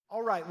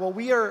All right, well,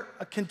 we are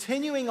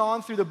continuing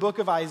on through the book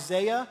of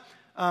Isaiah.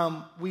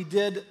 We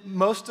did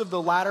most of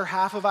the latter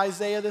half of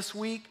Isaiah this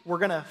week. We're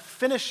going to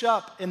finish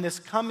up in this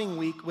coming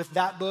week with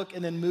that book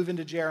and then move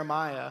into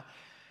Jeremiah.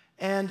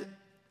 And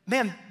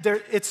man,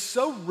 it's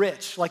so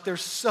rich. Like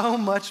there's so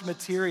much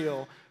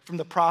material from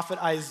the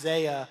prophet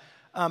Isaiah.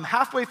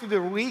 Halfway through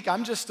the week,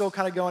 I'm just still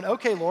kind of going,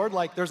 okay, Lord,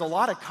 like there's a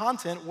lot of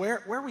content.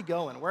 Where are we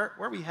going? Where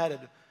are we headed?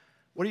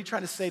 What are you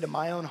trying to say to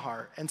my own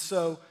heart? And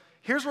so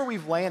here's where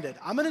we've landed.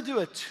 I'm going to do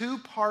a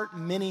 2-part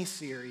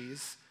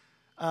mini-series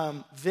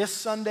this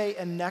Sunday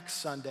and next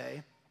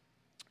Sunday.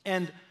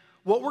 And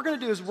what we're going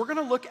to do is we're going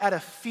to look at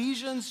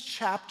Ephesians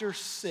chapter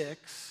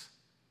 6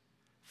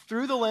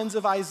 through the lens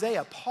of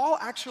Isaiah. Paul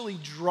actually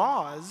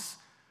draws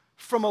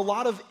from a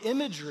lot of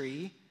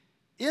imagery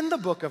in the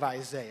book of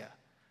Isaiah.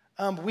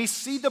 We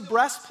see the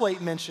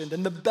breastplate mentioned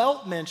and the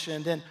belt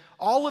mentioned and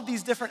all of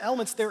these different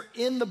elements, they're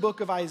in the book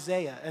of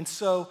Isaiah. And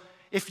so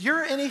if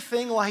you're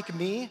anything like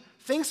me,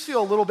 things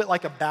feel a little bit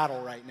like a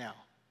battle right now.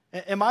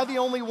 Am I the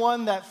only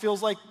one that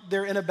feels like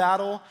they're in a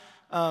battle?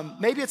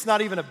 Maybe it's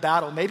not even a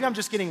battle. Maybe I'm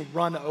just getting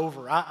run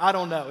over. I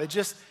don't know.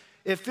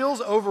 It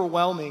feels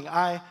overwhelming.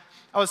 I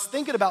was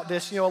thinking about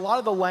this. You know, a lot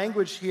of the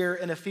language here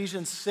in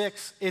Ephesians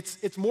 6,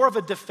 it's more of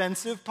a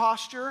defensive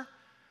posture.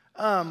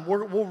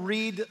 We'll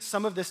read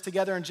some of this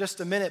together in just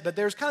a minute, but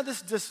there's kind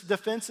of this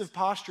defensive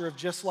posture of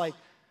just like,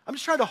 I'm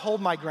just trying to hold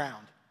my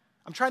ground.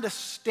 I'm trying to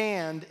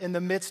stand in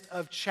the midst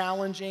of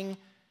challenging,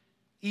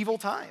 evil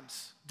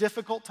times,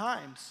 difficult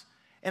times.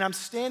 And I'm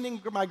standing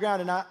my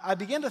ground, and I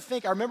began to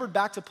think, I remembered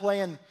back to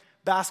playing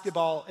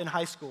basketball in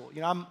high school.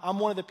 You know, I'm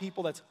one of the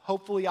people that's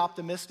hopefully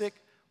optimistic.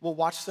 We'll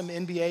watch some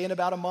NBA in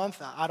about a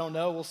month. I don't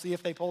know. We'll see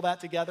if they pull that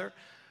together.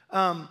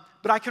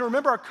 But I can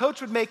remember our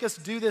coach would make us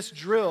do this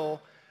drill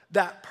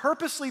that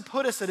purposely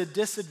put us at a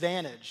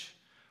disadvantage,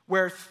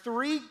 where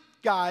 3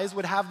 guys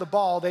would have the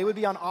ball, they would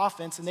be on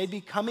offense, and they'd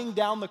be coming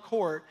down the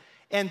court,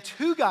 and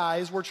 2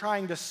 guys were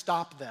trying to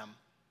stop them.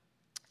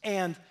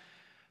 And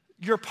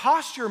your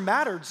posture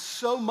mattered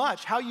so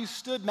much. How you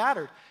stood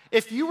mattered.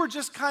 If you were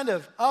just kind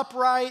of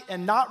upright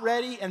and not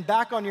ready and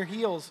back on your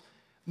heels,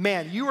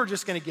 man, you were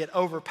just going to get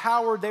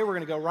overpowered. They were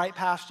going to go right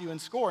past you and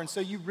score. And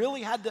so you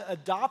really had to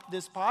adopt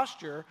this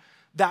posture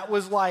that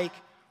was like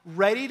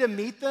ready to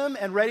meet them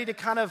and ready to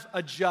kind of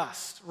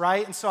adjust,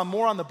 right? And so I'm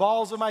more on the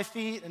balls of my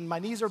feet and my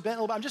knees are bent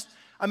a little bit.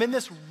 I'm in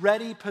this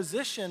ready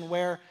position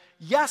where,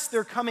 yes,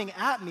 they're coming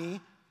at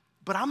me,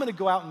 but I'm going to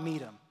go out and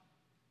meet them.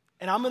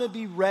 And I'm going to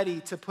be ready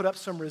to put up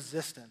some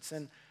resistance.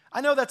 And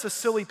I know that's a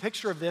silly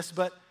picture of this,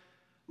 but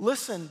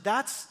listen,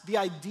 that's the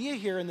idea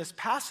here in this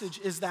passage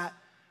is that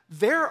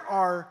there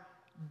are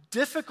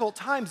difficult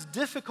times,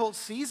 difficult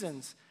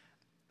seasons.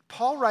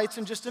 Paul writes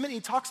in just a minute, he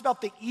talks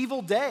about the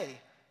evil day.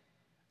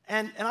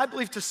 And I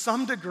believe to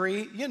some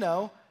degree, you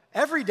know,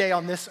 every day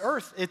on this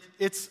earth,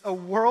 it's a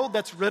world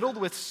that's riddled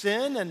with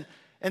sin,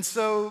 and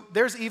so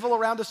there's evil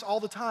around us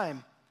all the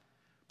time.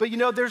 But you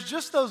know, there's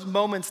just those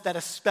moments that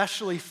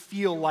especially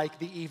feel like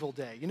the evil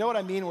day. You know what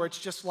I mean? Where it's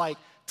just like,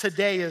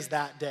 today is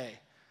that day.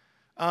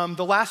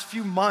 The last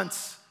few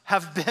months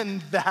have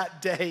been that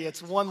day.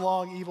 It's one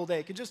long evil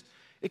day.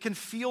 It can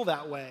feel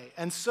that way.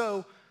 And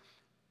so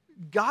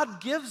God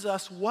gives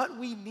us what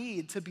we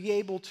need to be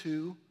able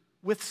to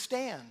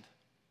withstand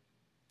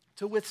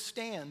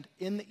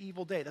in the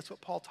evil day. That's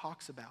what Paul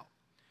talks about.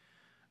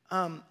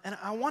 And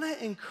I want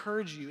to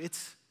encourage you.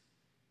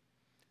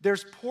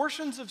 There's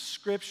portions of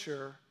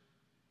Scripture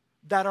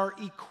that are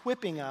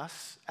equipping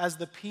us as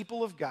the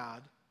people of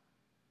God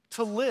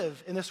to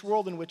live in this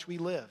world in which we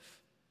live.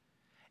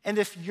 And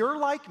if you're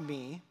like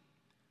me,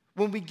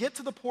 when we get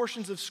to the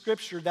portions of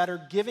Scripture that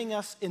are giving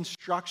us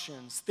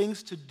instructions,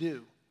 things to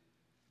do,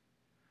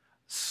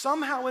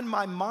 somehow in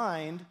my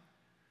mind,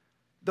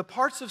 the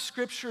parts of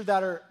Scripture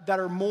that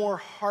are more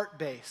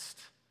heart-based,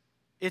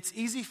 it's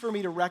easy for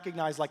me to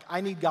recognize, like,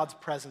 I need God's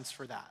presence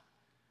for that.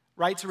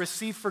 Right? To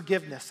receive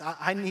forgiveness,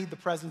 I need the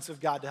presence of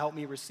God to help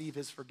me receive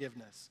his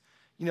forgiveness.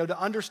 You know, to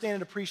understand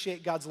and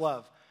appreciate God's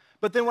love.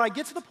 But then when I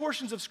get to the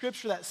portions of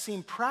Scripture that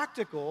seem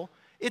practical,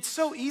 it's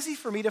so easy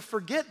for me to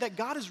forget that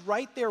God is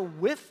right there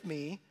with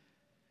me,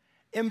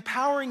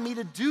 empowering me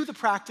to do the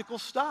practical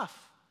stuff.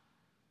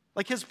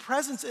 Like his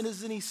presence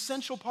is an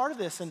essential part of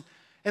this.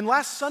 And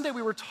last Sunday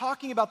we were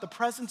talking about the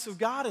presence of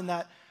God and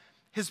that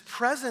his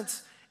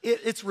presence,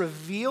 it's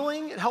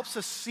revealing, it helps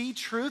us see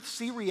truth,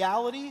 see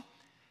reality.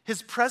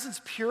 His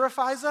presence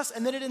purifies us,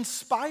 and then it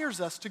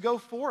inspires us to go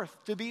forth,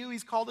 to be who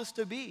he's called us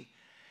to be.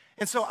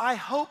 And so I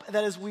hope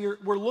that as we're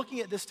looking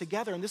at this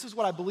together, and this is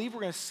what I believe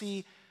we're going to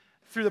see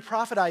through the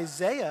prophet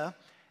Isaiah,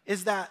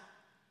 is that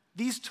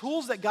these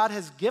tools that God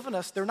has given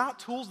us, they're not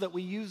tools that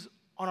we use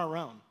on our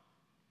own.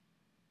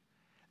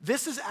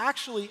 This is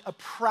actually a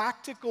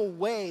practical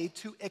way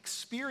to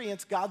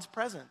experience God's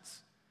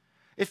presence.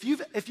 If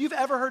you've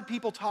ever heard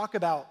people talk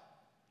about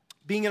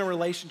being in a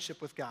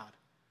relationship with God,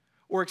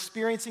 or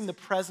experiencing the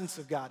presence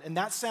of God, and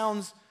that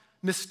sounds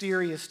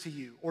mysterious to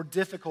you, or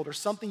difficult, or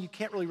something you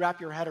can't really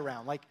wrap your head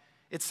around. Like,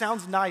 it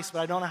sounds nice, but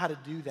I don't know how to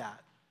do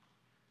that.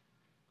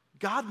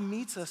 God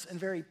meets us in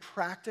very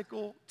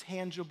practical,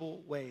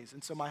 tangible ways.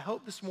 And so my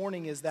hope this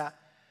morning is that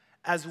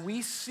as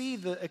we see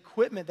the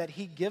equipment that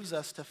he gives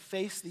us to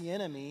face the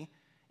enemy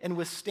and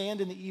withstand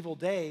in the evil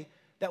day,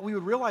 that we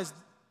would realize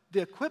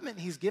the equipment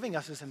he's giving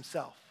us is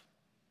himself.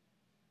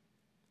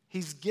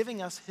 He's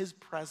giving us his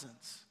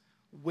presence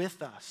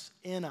with us,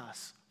 in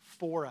us,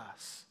 for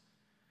us.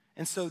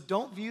 And so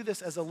don't view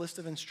this as a list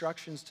of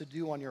instructions to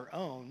do on your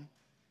own.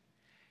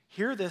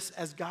 Hear this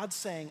as God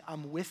saying,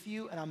 I'm with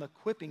you and I'm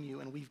equipping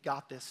you and we've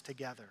got this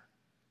together.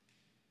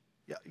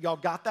 Y'all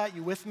got that?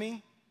 You with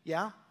me?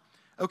 Yeah?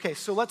 Okay,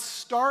 so let's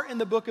start in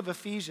the book of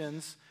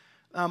Ephesians.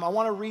 I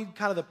want to read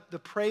kind of the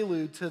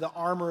prelude to the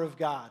armor of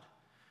God.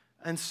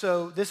 And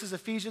so this is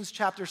Ephesians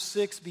chapter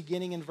 6,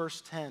 beginning in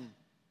verse 10.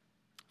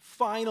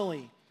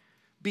 Finally,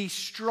 be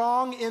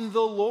strong in the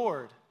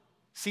Lord.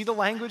 See the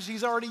language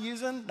he's already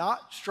using?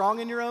 Not strong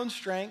in your own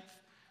strength,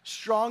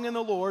 strong in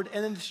the Lord,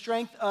 and in the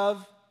strength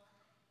of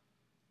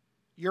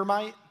your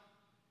might,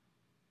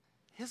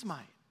 his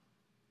might.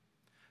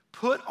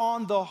 Put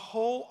on the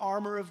whole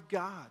armor of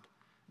God,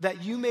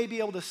 that you may be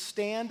able to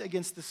stand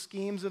against the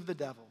schemes of the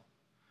devil.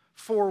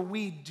 For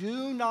we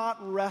do not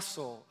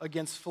wrestle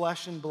against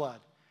flesh and blood.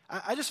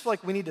 I just feel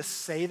like we need to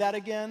say that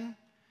again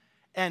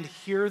and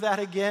hear that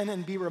again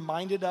and be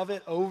reminded of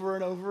it over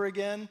and over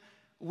again.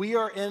 We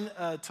are in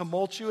a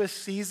tumultuous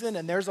season,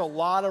 and there's a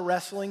lot of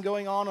wrestling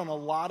going on a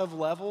lot of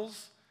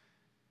levels.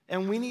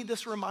 And we need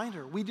this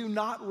reminder. We do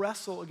not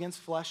wrestle against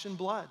flesh and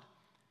blood,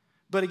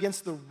 but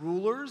against the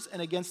rulers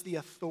and against the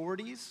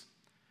authorities,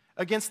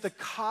 against the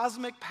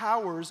cosmic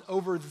powers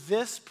over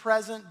this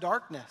present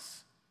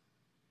darkness.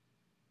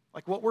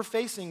 Like what we're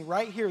facing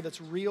right here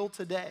that's real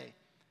today.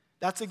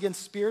 That's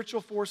against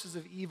spiritual forces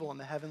of evil in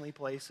the heavenly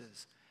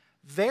places.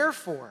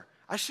 Therefore,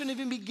 I shouldn't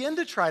even begin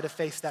to try to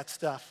face that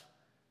stuff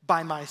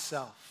by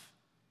myself,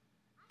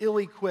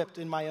 ill-equipped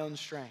in my own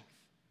strength.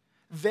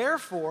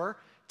 Therefore,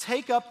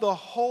 take up the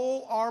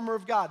whole armor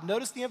of God.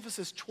 Notice the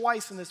emphasis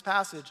twice in this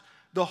passage,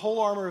 the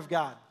whole armor of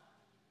God.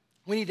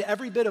 We need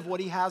every bit of what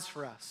he has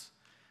for us,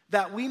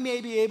 that we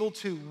may be able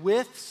to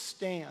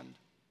withstand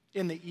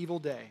in the evil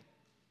day,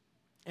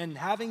 and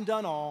having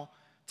done all,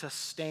 to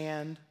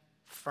stand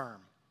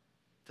firm.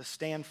 To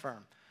stand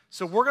firm.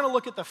 So we're going to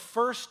look at the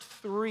first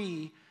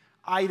three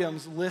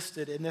items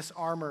listed in this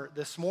armor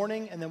this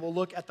morning, and then we'll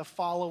look at the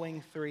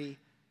following three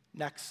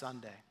next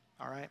Sunday,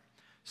 all right?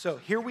 So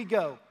here we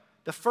go.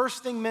 The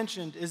first thing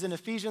mentioned is in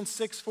Ephesians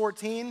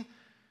 6:14.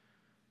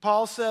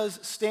 Paul says,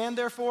 stand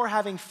therefore,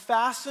 having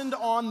fastened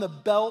on the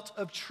belt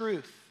of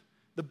truth.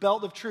 The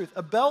belt of truth.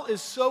 A belt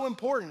is so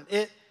important.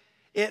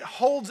 It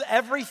holds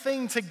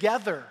everything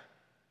together.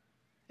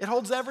 It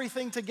holds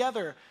everything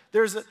together.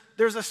 There's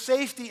a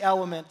safety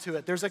element to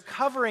it. There's a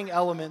covering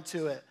element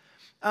to it.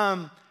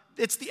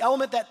 It's the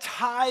element that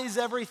ties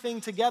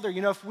everything together.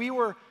 You know, if we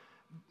were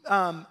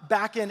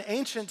back in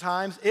ancient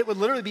times, it would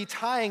literally be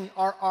tying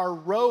our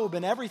robe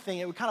and everything.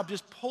 It would kind of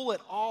just pull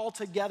it all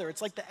together.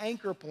 It's like the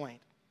anchor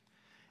point.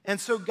 And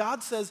so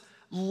God says,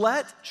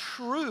 let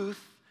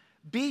truth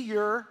be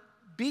your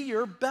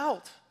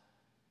belt.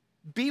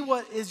 Be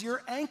what is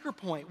your anchor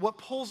point, what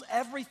pulls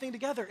everything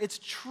together. It's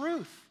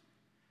truth.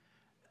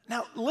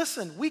 Now,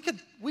 listen, we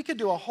could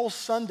do a whole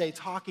Sunday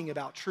talking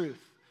about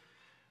truth.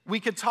 We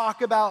could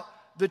talk about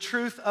the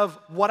truth of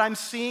what I'm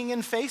seeing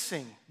and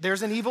facing.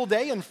 There's an evil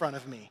day in front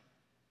of me.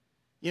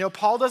 You know,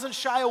 Paul doesn't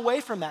shy away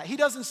from that. He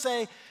doesn't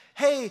say,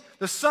 hey,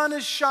 the sun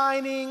is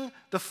shining,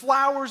 the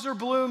flowers are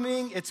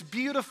blooming, it's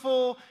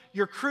beautiful,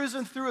 you're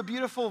cruising through a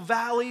beautiful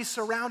valley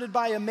surrounded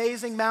by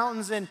amazing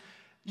mountains, and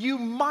you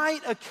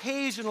might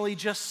occasionally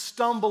just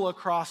stumble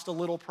across a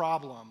little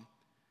problem.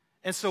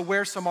 And so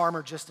wear some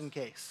armor just in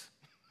case.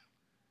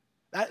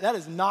 That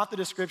is not the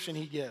description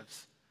he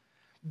gives.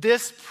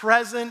 This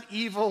present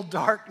evil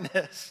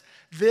darkness,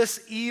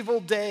 this evil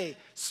day,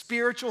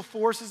 spiritual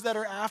forces that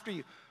are after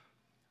you.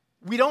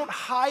 We don't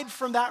hide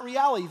from that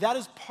reality. That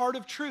is part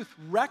of truth,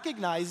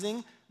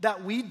 recognizing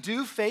that we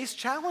do face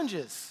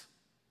challenges.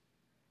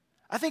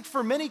 I think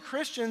for many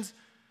Christians,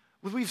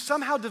 we've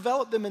somehow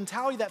developed the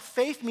mentality that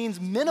faith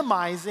means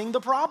minimizing the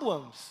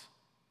problems,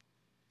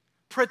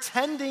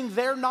 pretending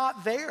they're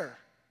not there.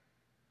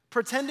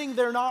 Pretending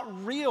they're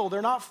not real,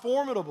 they're not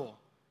formidable.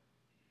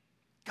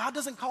 God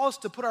doesn't call us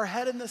to put our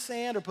head in the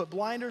sand or put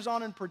blinders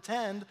on and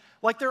pretend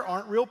like there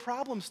aren't real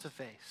problems to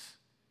face.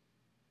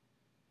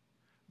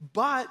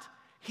 But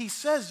he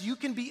says you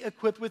can be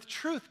equipped with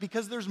truth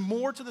because there's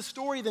more to the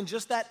story than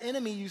just that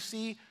enemy you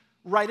see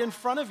right in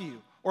front of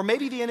you. Or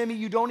maybe the enemy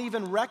you don't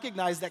even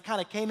recognize that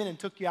kind of came in and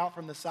took you out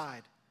from the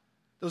side.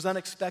 Those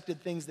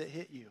unexpected things that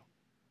hit you.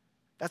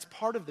 That's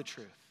part of the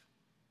truth.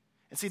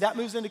 And see, that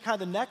moves into kind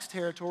of the next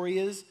territory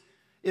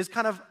is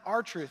kind of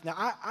our truth.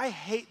 Now, I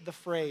hate the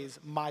phrase,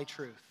 my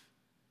truth.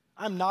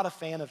 I'm not a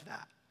fan of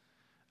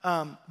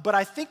that. But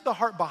I think the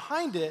heart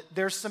behind it,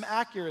 there's some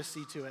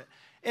accuracy to it.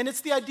 And it's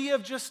the idea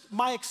of just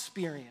my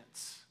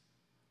experience,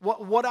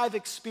 what I've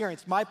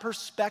experienced, my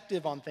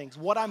perspective on things,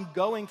 what I'm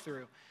going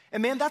through.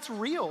 And man, that's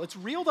real. It's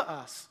real to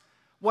us.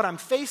 what I'm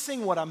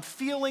facing, what I'm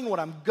feeling, what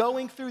I'm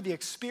going through, the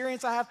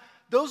experience I have,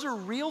 those are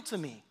real to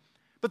me.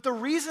 But the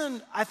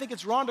reason I think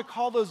it's wrong to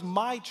call those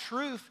my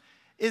truth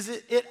is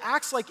it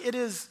acts like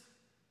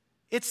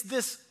it's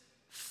this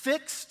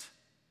fixed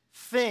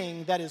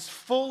thing that is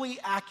fully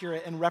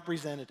accurate and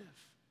representative.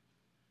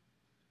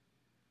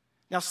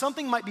 Now,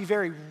 something might be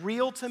very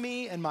real to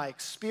me in my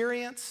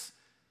experience.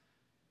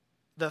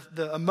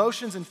 The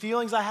emotions and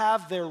feelings I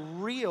have, they're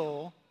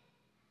real.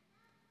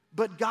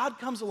 But God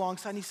comes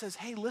alongside and he says,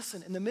 hey,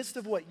 listen, in the midst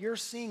of what you're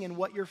seeing and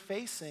what you're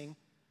facing,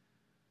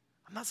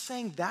 I'm not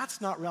saying that's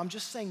not real. I'm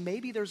just saying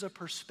maybe there's a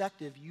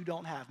perspective you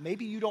don't have.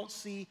 Maybe you don't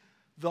see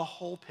the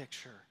whole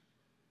picture.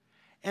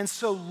 And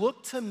so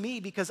look to me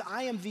because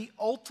I am the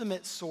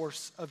ultimate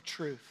source of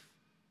truth.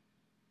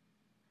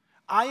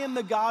 I am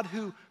the God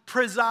who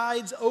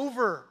presides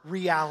over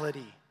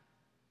reality.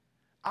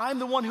 I'm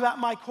the one who at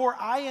my core,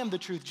 I am the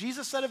truth.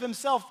 Jesus said of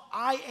himself,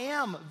 I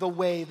am the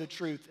way, the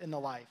truth, and the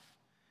life.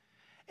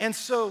 And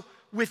so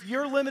with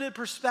your limited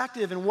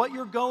perspective and what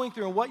you're going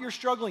through and what you're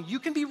struggling, you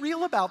can be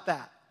real about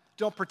that.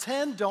 Don't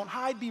pretend, don't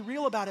hide, be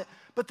real about it.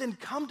 But then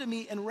come to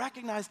me and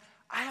recognize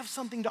I have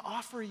something to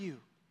offer you.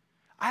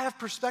 I have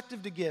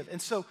perspective to give.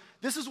 And so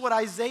this is what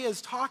Isaiah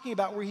is talking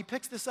about where he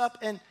picks this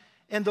up and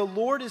the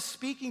Lord is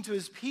speaking to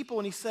his people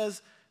and he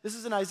says, this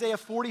is in Isaiah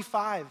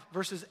 45,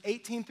 verses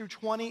 18 through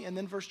 20 and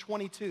then verse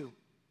 22.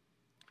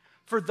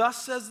 For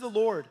thus says the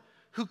Lord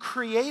who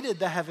created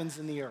the heavens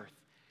and the earth.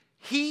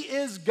 He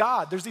is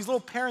God. There's these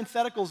little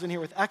parentheticals in here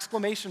with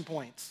exclamation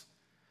points.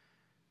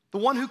 The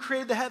one who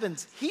created the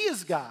heavens, he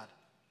is God.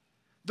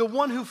 The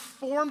one who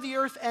formed the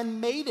earth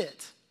and made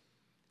it.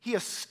 He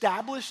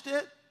established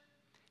it.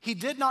 He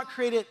did not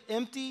create it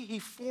empty. He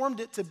formed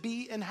it to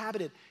be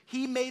inhabited.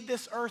 He made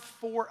this earth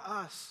for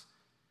us.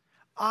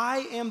 I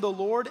am the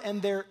Lord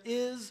and there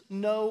is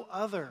no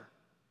other.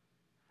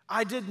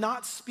 I did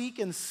not speak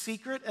in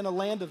secret in a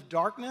land of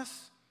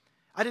darkness.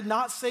 I did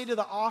not say to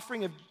the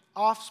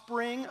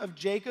offspring of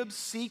Jacob,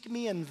 seek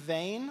me in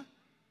vain.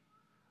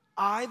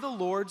 I, the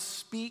Lord,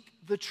 speak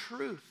the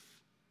truth.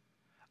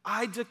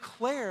 I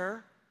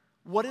declare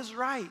what is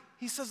right.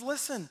 He says,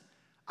 listen,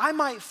 I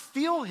might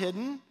feel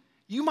hidden.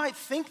 You might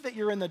think that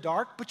you're in the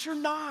dark, but you're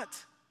not.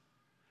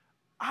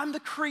 I'm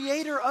the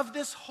creator of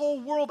this whole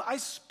world. I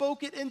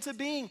spoke it into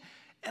being,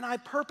 and I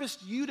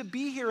purposed you to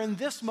be here in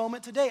this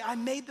moment today. I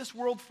made this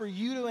world for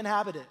you to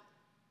inhabit it.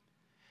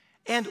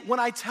 And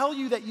when I tell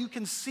you that you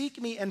can seek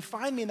me and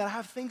find me and that I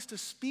have things to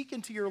speak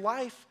into your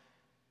life,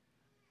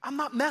 I'm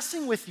not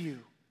messing with you.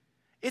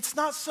 It's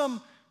not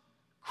some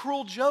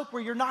cruel joke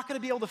where you're not going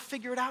to be able to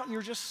figure it out and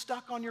you're just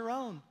stuck on your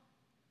own.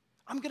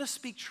 I'm going to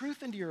speak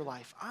truth into your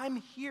life. I'm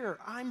here.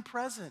 I'm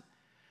present.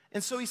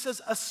 And so he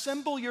says,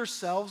 assemble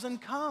yourselves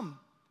and come.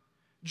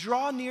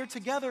 Draw near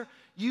together,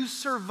 you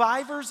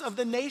survivors of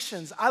the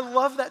nations. I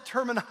love that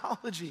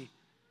terminology.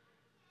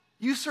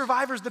 You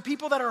survivors, the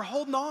people that are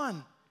holding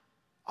on.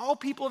 All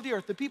people of the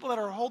earth, the people that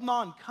are holding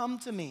on, come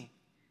to me.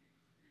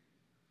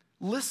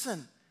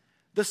 Listen,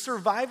 the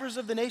survivors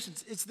of the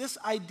nations, it's this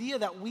idea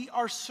that we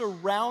are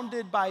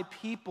surrounded by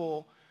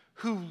people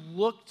who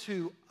look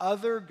to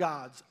other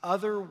gods,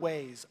 other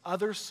ways,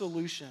 other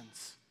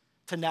solutions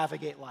to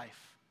navigate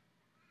life.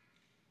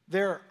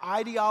 There are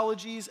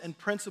ideologies and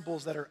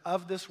principles that are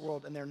of this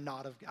world and they're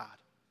not of God.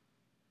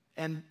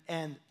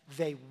 And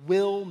they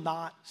will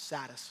not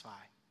satisfy.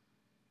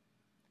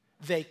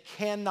 They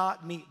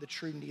cannot meet the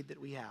true need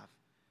that we have.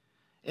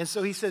 And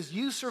so he says,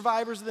 you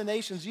survivors of the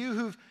nations, you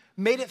who've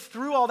made it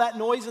through all that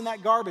noise and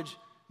that garbage,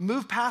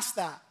 move past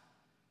that.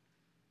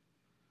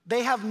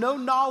 They have no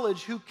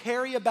knowledge who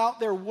carry about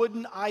their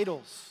wooden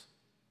idols.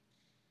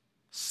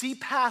 See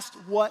past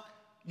what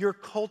your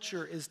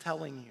culture is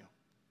telling you.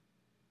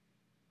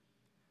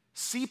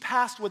 See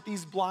past what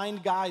these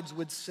blind guides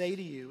would say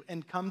to you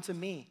and come to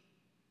me.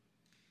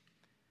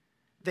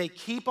 They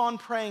keep on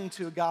praying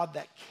to a God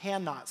that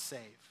cannot save.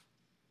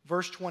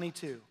 Verse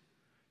 22,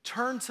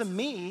 turn to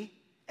me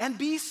and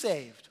be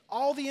saved,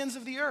 all the ends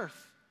of the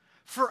earth.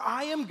 For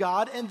I am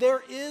God and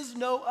there is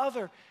no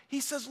other.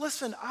 He says,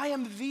 listen, I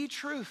am the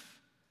truth.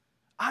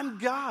 I'm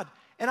God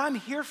and I'm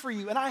here for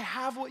you and I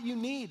have what you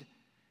need.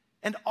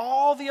 And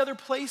all the other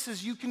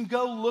places you can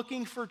go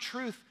looking for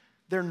truth,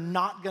 they're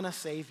not going to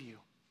save you.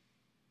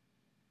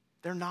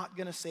 They're not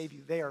going to save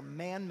you. They are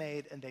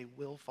man-made and they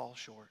will fall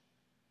short.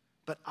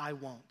 But I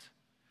won't.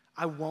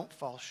 I won't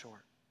fall short.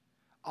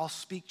 I'll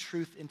speak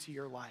truth into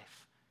your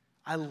life.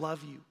 I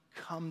love you.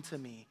 Come to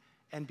me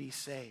and be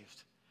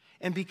saved.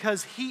 And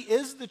because he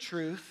is the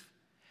truth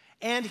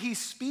and he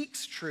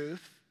speaks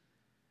truth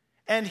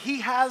and he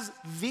has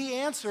the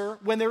answer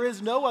when there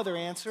is no other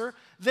answer,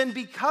 then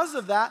because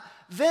of that,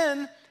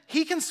 then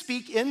he can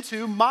speak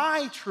into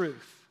my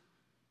truth.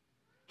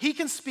 He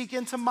can speak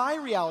into my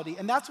reality.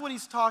 And that's what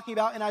he's talking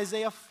about in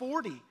Isaiah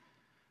 40.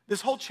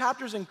 This whole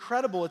chapter is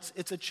incredible.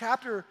 It's a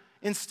chapter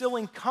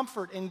instilling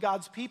comfort in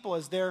God's people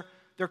as they're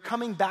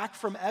coming back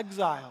from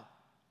exile.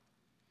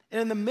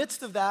 And in the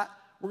midst of that,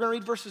 we're going to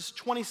read verses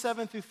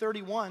 27 through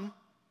 31.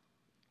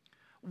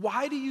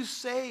 Why do you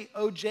say,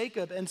 O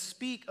Jacob, and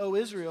speak, O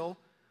Israel,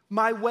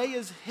 My way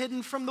is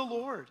hidden from the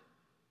Lord,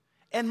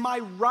 and my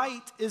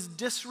right is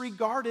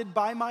disregarded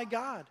by my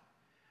God.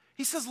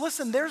 He says,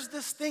 listen, there's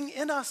this thing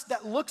in us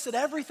that looks at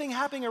everything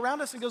happening around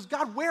us and goes,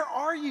 God, where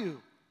are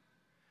you?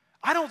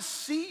 I don't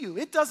see you.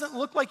 It doesn't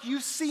look like you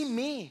see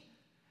me.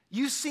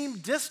 You seem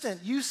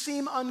distant. You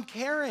seem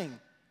uncaring.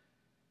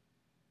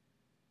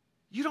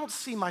 You don't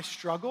see my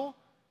struggle.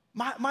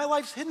 My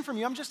life's hidden from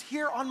you. I'm just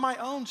here on my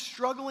own,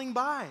 struggling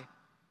by.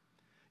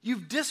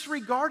 You've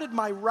disregarded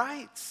my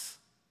rights.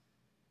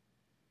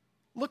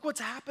 Look what's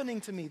happening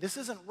to me. This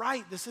isn't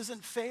right. This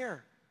isn't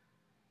fair.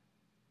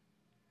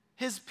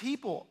 His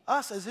people,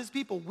 us as his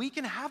people, we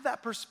can have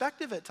that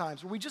perspective at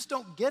times where we just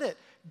don't get it.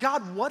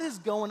 God, what is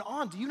going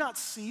on? Do you not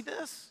see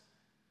this?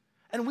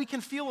 And we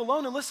can feel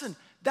alone. And listen,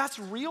 that's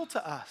real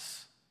to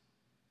us.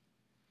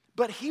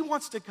 But he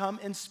wants to come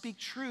and speak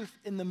truth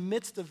in the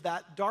midst of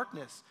that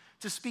darkness,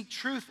 to speak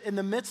truth in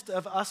the midst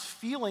of us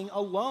feeling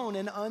alone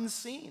and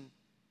unseen.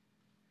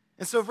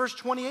 And so verse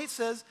 28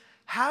 says,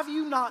 have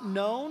you not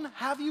known?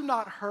 Have you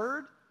not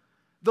heard?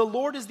 The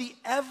Lord is the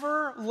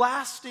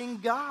everlasting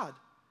God,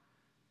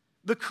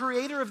 the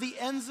creator of the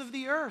ends of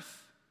the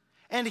earth.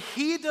 And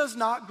he does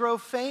not grow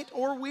faint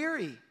or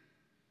weary.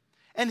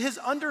 And his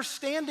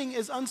understanding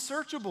is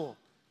unsearchable.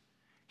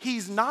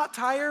 He's not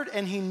tired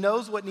and he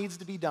knows what needs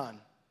to be done.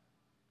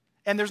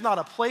 And there's not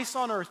a place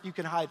on earth you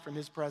can hide from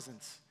his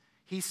presence.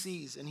 He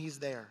sees and he's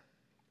there.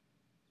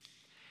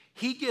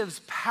 He gives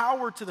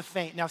power to the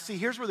faint. Now see,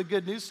 here's where the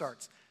good news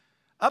starts.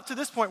 Up to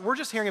this point, we're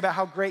just hearing about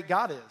how great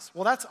God is.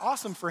 Well, that's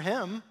awesome for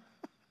him,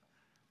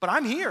 but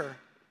I'm here.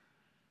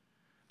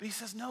 But he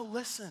says, no,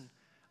 listen,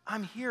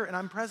 I'm here and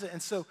I'm present.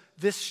 And so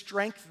this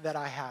strength that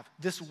I have,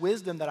 this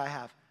wisdom that I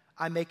have,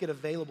 I make it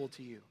available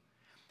to you.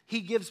 He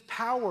gives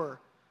power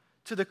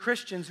to the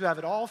Christians who have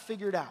it all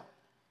figured out.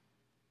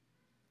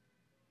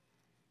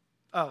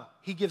 Oh,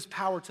 he gives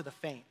power to the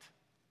faint.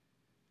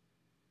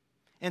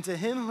 And to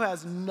him who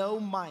has no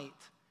might,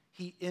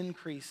 he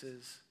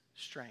increases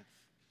strength.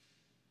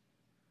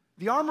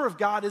 The armor of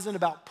God isn't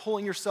about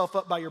pulling yourself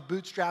up by your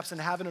bootstraps and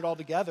having it all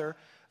together.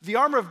 The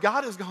armor of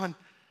God is going,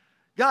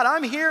 God,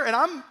 I'm here and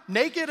I'm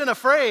naked and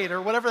afraid,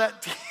 or whatever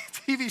that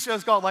TV show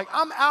is called. Like,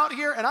 I'm out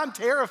here and I'm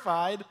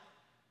terrified.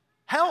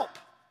 Help.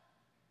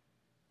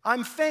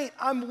 I'm faint,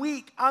 I'm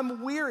weak,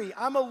 I'm weary,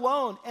 I'm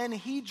alone. And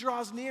he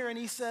draws near and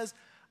he says,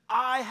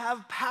 I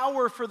have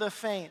power for the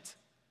faint.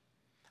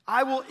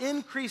 I will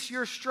increase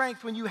your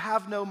strength when you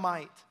have no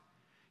might.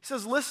 He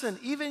says, listen,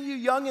 even you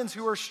youngins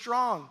who are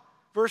strong.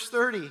 Verse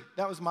 30,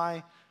 that was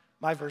my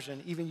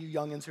version. Even you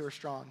youngins who are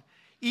strong.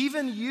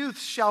 Even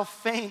youths shall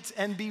faint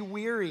and be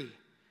weary,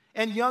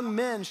 and young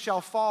men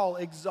shall fall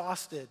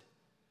exhausted.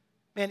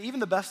 Man, even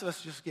the best of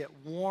us just get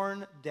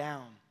worn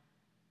down.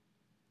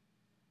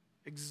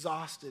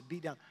 Exhausted,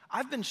 beat down.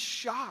 I've been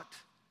shocked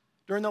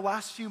during the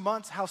last few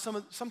months how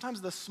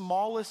sometimes the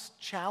smallest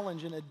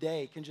challenge in a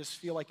day can just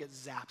feel like it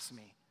zaps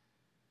me.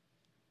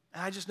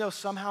 And I just know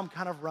somehow I'm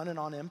kind of running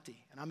on empty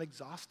and I'm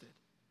exhausted.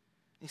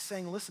 And he's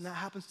saying, listen, that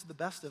happens to the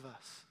best of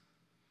us.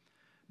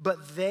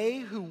 But they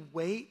who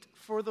wait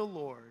for the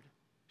Lord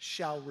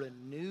shall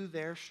renew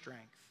their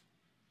strength.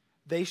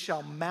 They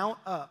shall mount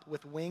up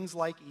with wings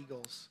like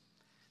eagles.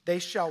 They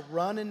shall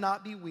run and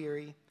not be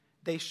weary.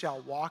 They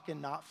shall walk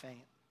and not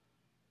faint.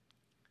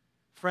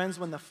 Friends,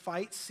 when the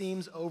fight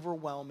seems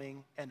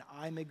overwhelming and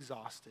I'm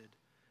exhausted,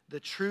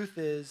 the truth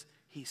is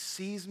he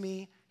sees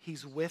me,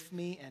 he's with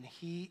me, and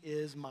he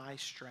is my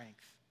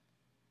strength.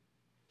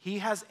 He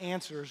has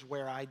answers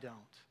where I don't.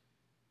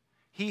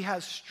 He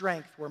has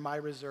strength where my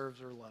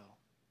reserves are low.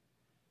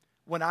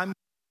 When I'm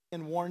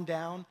worn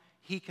down,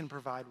 he can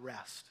provide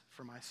rest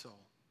for my soul.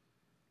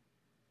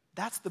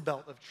 That's the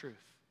belt of truth.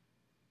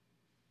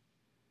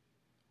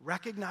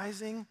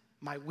 Recognizing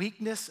my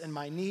weakness and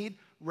my need,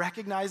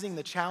 recognizing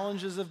the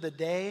challenges of the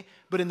day,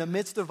 but in the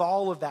midst of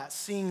all of that,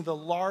 seeing the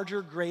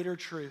larger, greater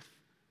truth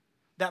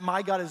that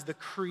my God is the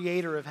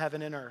creator of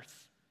heaven and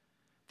earth,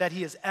 that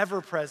he is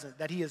ever present,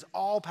 that he is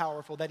all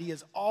powerful, that he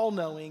is all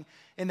knowing,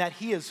 and that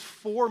he is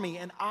for me,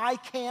 and I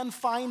can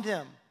find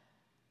him.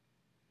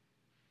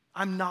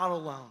 I'm not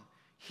alone.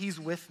 He's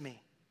with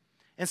me.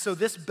 And so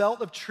this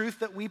belt of truth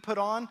that we put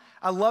on,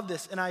 I love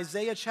this. In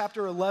Isaiah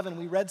chapter 11,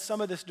 we read some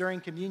of this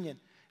during communion.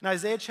 In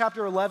Isaiah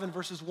chapter 11,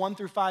 verses 1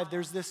 through 5,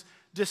 there's this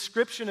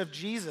description of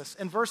Jesus.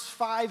 And verse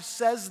 5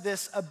 says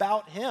this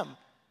about him.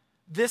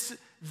 This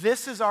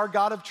is our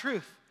God of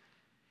truth.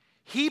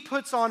 He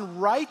puts on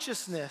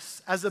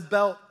righteousness as a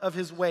belt of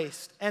his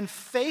waist and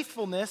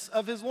faithfulness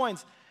of his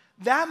loins.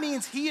 That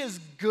means he is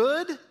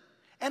good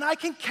and I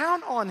can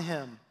count on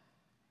him.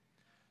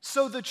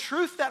 So the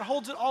truth that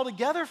holds it all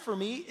together for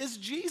me is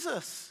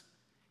Jesus.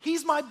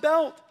 He's my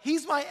belt.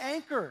 He's my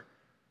anchor.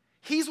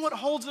 He's what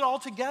holds it all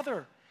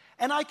together.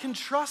 And I can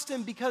trust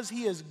him because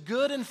he is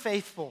good and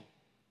faithful,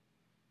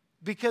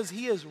 because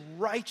he is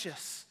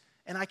righteous,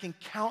 and I can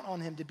count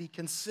on him to be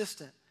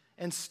consistent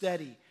and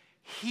steady.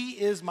 He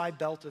is my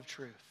belt of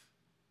truth.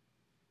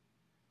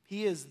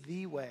 He is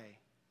the way,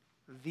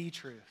 the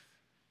truth,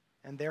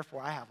 and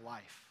therefore I have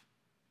life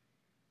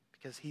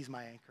because he's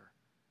my anchor.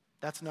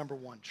 That's number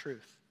one,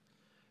 truth.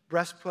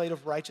 Breastplate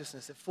of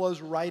righteousness. It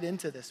flows right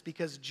into this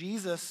because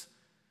Jesus,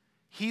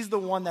 he's the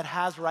one that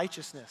has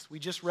righteousness. We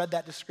just read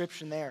that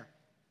description there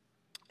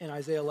in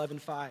Isaiah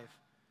 11:5.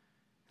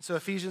 So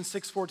Ephesians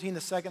 6:14,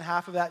 the second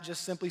half of that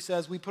just simply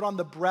says, we put on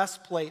the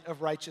breastplate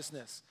of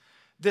righteousness.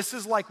 This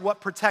is like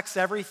what protects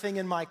everything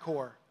in my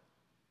core.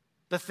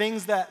 The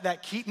things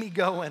that keep me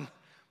going,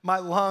 my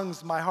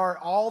lungs, my heart,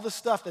 all the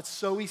stuff that's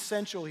so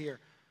essential here.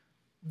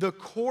 The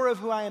core of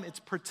who I am, it's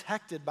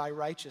protected by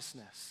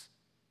righteousness.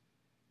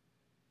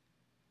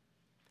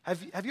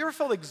 Have you ever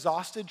felt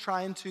exhausted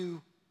trying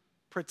to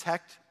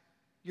protect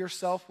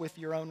yourself with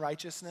your own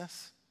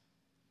righteousness?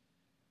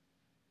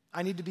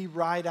 I need to be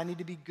right. I need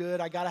to be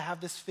good. I got to have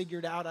this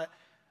figured out. I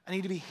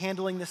need to be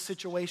handling this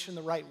situation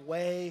the right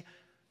way.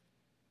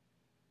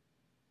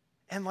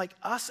 And like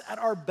us at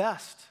our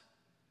best,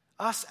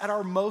 us at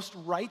our most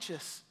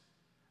righteous,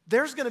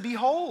 there's going to be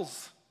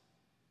holes.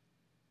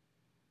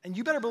 And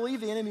you better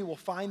believe the enemy will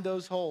find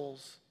those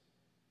holes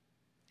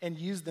and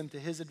use them to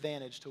his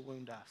advantage to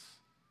wound us.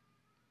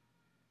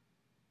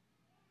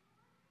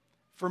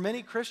 For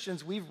many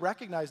Christians, we've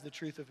recognized the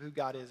truth of who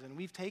God is, and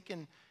we've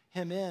taken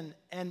him in,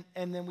 and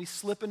then we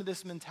slip into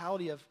this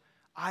mentality of,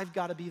 I've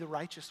got to be the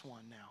righteous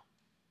one now.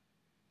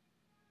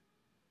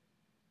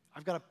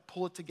 I've got to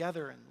pull it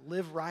together and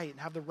live right and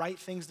have the right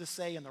things to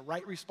say and the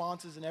right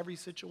responses in every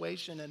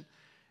situation. And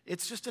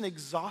it's just an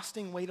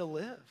exhausting way to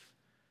live,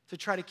 to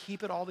try to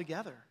keep it all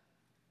together.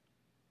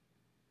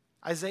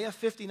 Isaiah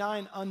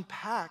 59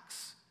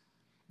 unpacks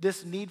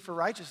this need for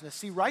righteousness.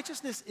 See,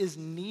 righteousness is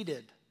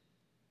needed.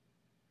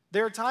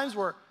 There are times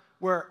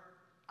where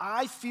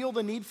I feel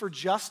the need for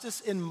justice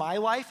in my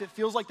life. It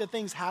feels like the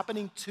things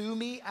happening to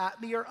me,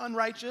 at me, are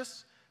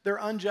unrighteous. They're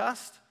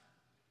unjust.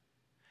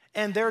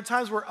 And there are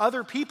times where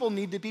other people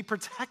need to be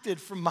protected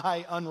from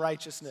my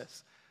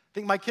unrighteousness. I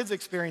think my kids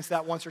experienced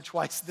that once or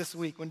twice this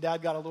week when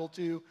Dad got a little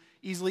too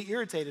easily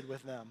irritated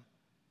with them.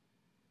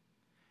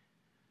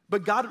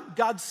 But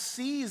God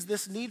sees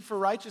this need for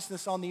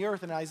righteousness on the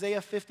earth. In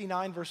Isaiah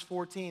 59, verse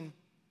 14,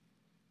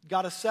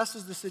 God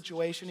assesses the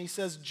situation. He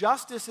says,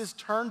 justice is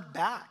turned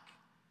back,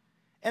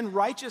 and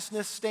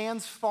righteousness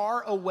stands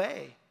far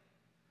away,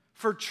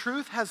 for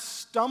truth has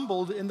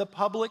stumbled in the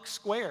public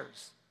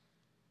squares.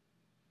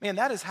 Man,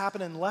 that is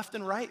happening left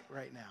and right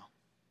now.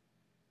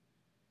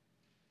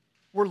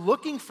 We're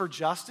looking for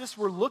justice.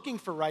 We're looking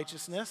for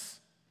righteousness.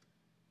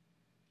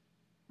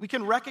 We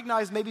can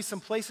recognize maybe some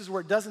places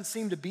where it doesn't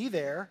seem to be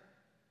there.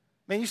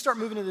 Man, you start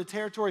moving into the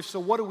territory of, so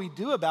what do we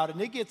do about it?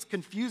 And it gets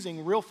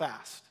confusing real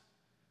fast.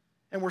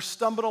 And we're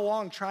stumbling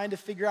along trying to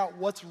figure out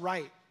what's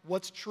right,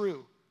 what's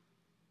true.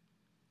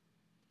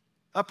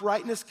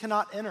 Uprightness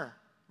cannot enter.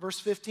 Verse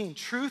 15,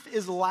 truth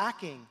is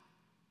lacking.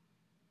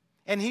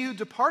 And he who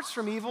departs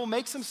from evil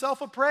makes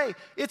himself a prey.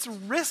 It's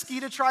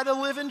risky to try to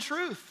live in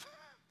truth.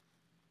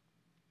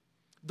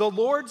 The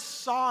Lord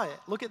saw it.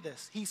 Look at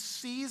this. He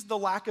sees the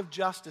lack of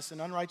justice and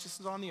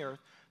unrighteousness on the earth.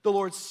 The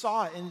Lord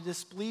saw it, and it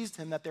displeased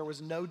him that there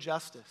was no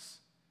justice.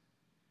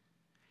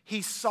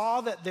 He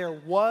saw that there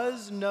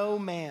was no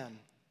man.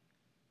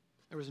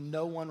 There was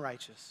no one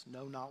righteous,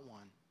 no, not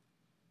one.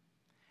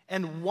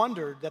 And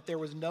wondered that there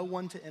was no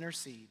one to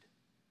intercede.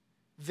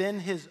 Then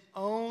his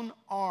own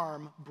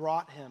arm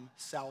brought him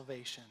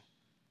salvation.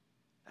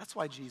 That's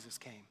why Jesus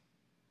came,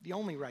 the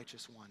only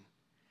righteous one.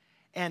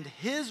 And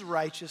his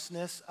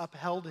righteousness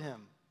upheld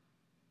him.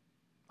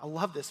 I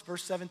love this.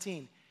 Verse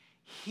 17,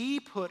 he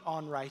put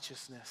on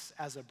righteousness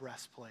as a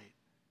breastplate.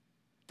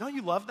 Don't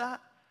you love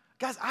that?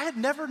 Guys, I had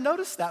never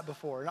noticed that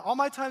before. In all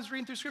my times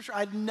reading through Scripture, I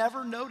had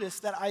never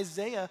noticed that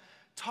Isaiah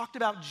talked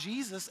about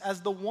Jesus as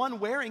the one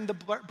wearing the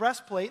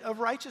breastplate of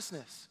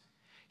righteousness.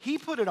 He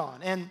put it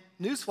on. And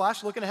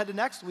newsflash, looking ahead to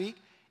next week,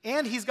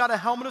 and he's got a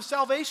helmet of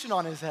salvation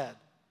on his head.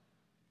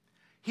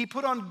 He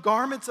put on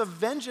garments of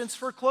vengeance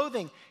for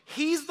clothing.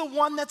 He's the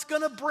one that's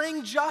going to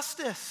bring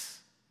justice.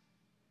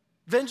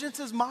 Vengeance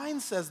is mine,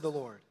 says the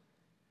Lord.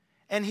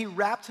 And he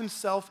wrapped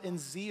himself in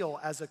zeal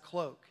as a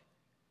cloak.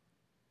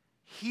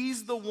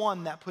 He's the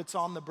one that puts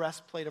on the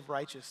breastplate of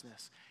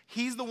righteousness.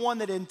 He's the one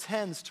that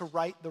intends to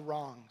right the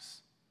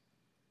wrongs.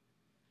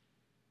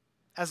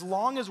 As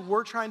long as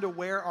we're trying to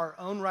wear our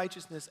own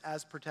righteousness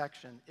as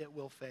protection, it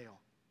will fail.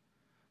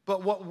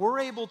 But what we're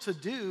able to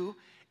do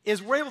is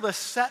we're able to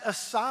set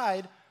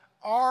aside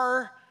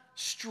our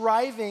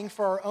striving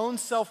for our own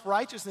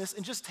self-righteousness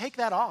and just take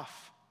that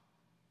off.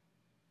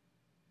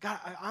 God,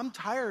 I'm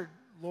tired,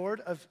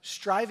 Lord, of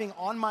striving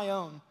on my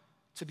own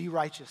to be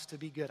righteous, to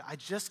be good. I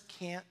just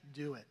can't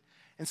do it.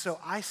 And so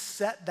I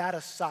set that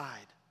aside.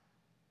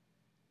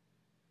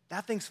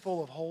 That thing's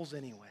full of holes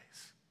anyways.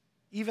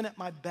 Even at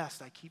my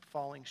best, I keep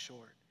falling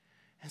short.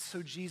 And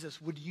so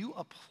Jesus, would you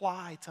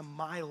apply to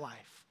my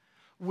life?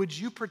 Would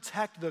you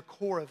protect the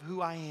core of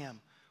who I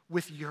am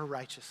with your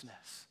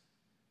righteousness?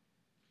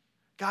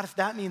 God, if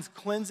that means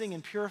cleansing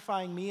and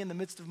purifying me in the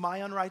midst of my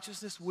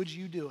unrighteousness, would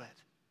you do it?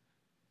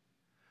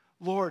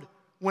 Lord,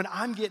 when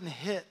I'm getting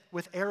hit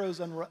with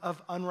arrows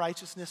of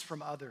unrighteousness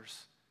from others,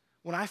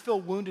 when I feel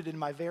wounded in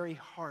my very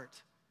heart,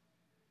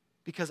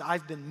 because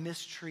I've been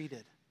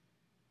mistreated.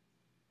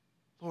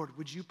 Lord,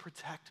 would you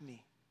protect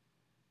me?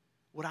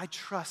 Would I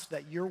trust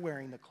that you're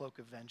wearing the cloak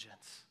of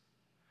vengeance?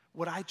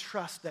 Would I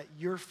trust that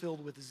you're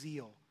filled with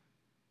zeal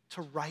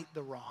to right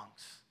the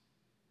wrongs?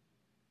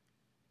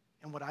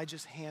 And would I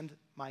just hand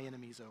my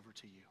enemies over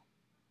to you?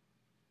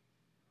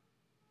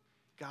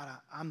 God,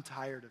 I'm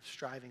tired of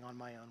striving on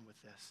my own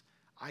with this.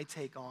 I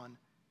take on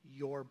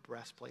your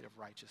breastplate of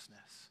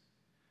righteousness.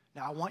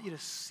 Now, I want you to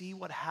see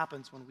what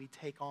happens when we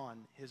take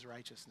on his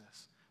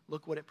righteousness.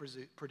 Look what it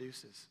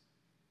produces.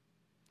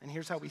 And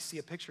here's how we see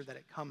a picture that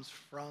it comes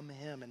from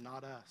him and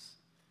not us.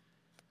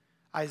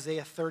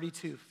 Isaiah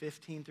 32,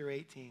 15 through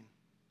 18.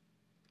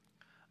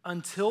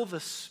 Until the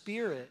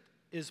Spirit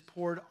is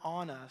poured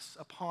on us,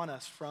 upon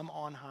us from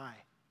on high.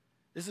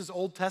 This is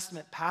Old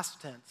Testament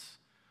past tense.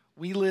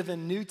 We live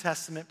in New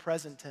Testament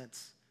present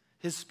tense.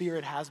 His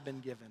Spirit has been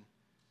given.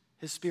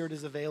 His Spirit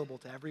is available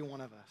to every one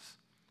of us.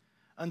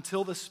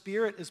 Until the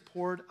Spirit is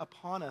poured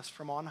upon us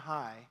from on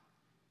high,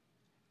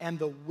 and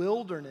the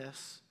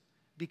wilderness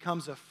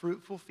becomes a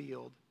fruitful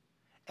field,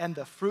 and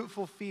the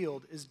fruitful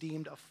field is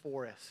deemed a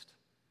forest.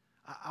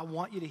 I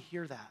want you to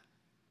hear that.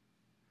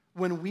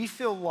 When we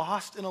feel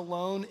lost and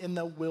alone in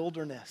the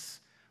wilderness,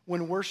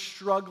 when we're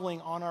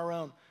struggling on our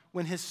own,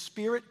 when his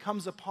Spirit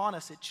comes upon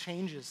us, it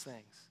changes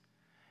things.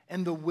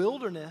 And the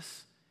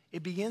wilderness,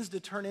 it begins to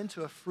turn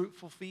into a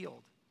fruitful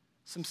field.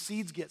 Some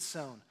seeds get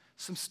sown.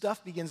 Some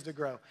stuff begins to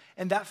grow.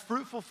 And that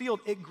fruitful field,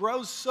 it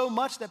grows so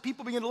much that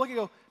people begin to look and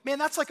go, man,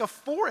 that's like a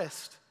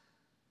forest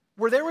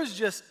where there was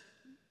just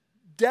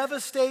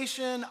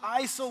devastation,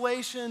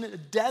 isolation,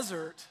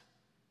 desert.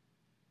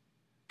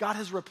 God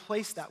has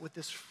replaced that with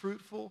this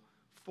fruitful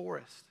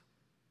forest.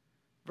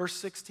 Verse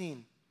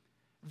 16,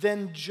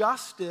 then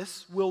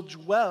justice will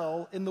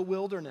dwell in the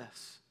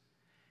wilderness,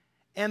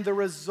 and the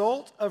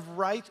result of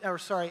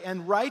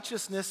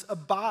righteousness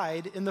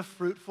abide in the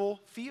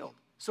fruitful field.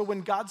 So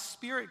when God's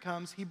Spirit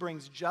comes, he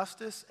brings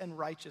justice and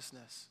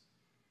righteousness,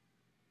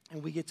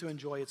 and we get to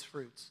enjoy its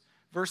fruits.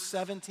 Verse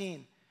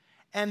 17,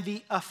 and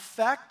the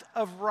effect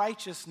of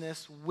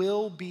righteousness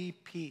will be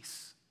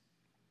peace,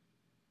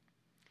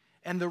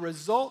 and the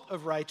result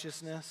of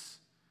righteousness,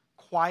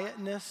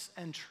 quietness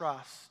and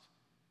trust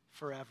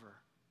forever.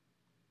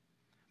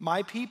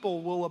 My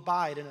people will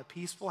abide in a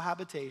peaceful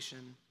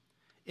habitation,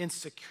 in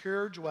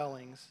secure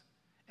dwellings,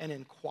 and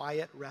in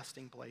quiet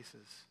resting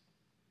places.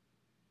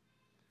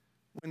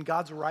 When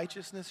God's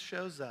righteousness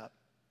shows up,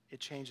 it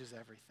changes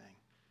everything.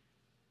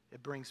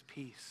 It brings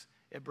peace.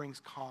 It brings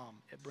calm.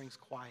 It brings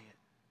quiet.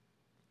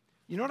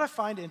 You know what I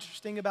find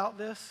interesting about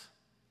this?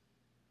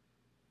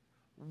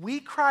 We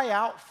cry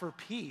out for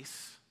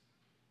peace.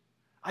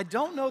 I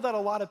don't know that a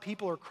lot of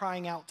people are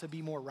crying out to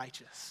be more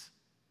righteous.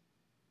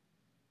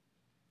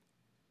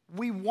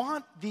 We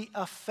want the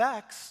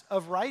effects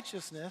of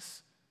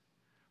righteousness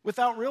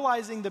without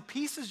realizing the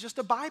peace is just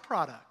a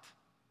byproduct.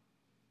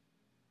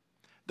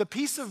 The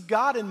peace of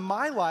God in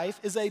my life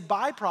is a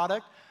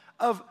byproduct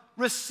of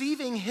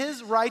receiving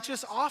his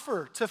righteous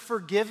offer to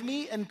forgive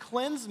me and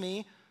cleanse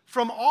me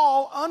from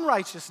all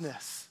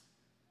unrighteousness,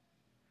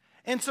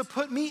 and to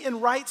put me in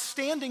right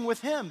standing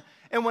with him.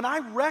 And when I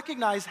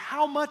recognize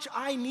how much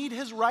I need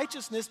his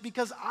righteousness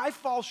because I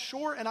fall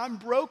short and I'm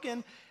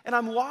broken and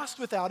I'm lost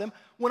without him,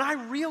 when I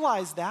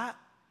realize that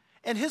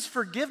and his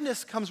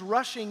forgiveness comes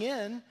rushing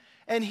in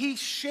and he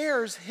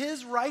shares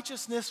his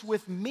righteousness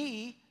with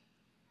me,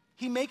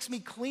 he makes me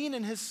clean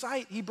in his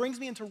sight, he brings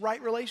me into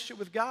right relationship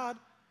with God,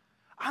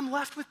 I'm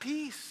left with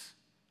peace.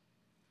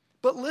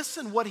 But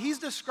listen, what he's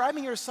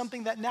describing here is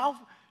something that now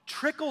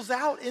trickles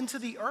out into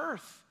the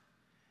earth.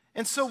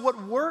 And so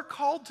what we're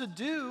called to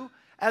do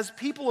as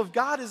people of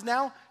God is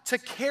now to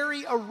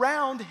carry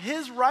around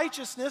his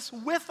righteousness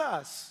with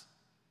us,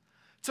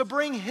 to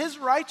bring his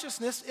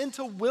righteousness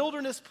into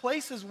wilderness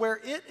places where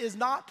it is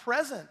not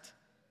present.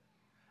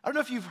 I don't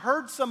know if you've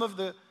heard some of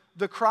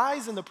the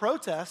cries and the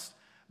protests,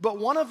 but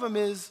one of them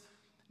is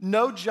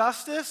no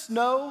justice,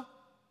 no.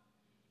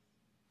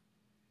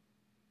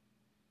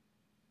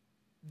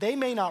 They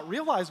may not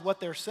realize what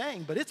they're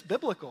saying, but it's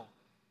biblical.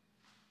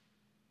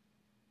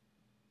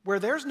 Where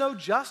there's no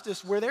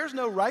justice, where there's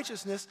no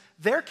righteousness,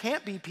 there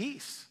can't be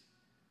peace.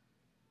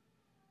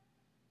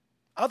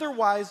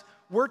 Otherwise,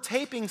 we're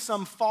taping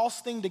some false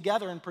thing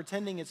together and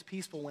pretending it's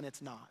peaceful when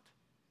it's not.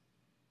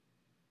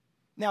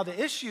 Now,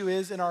 the issue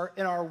is in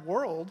our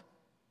world,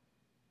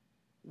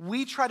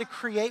 we try to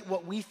create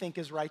what we think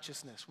is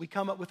righteousness. We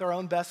come up with our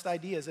own best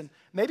ideas, and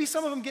maybe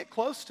some of them get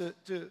close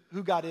to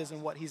who God is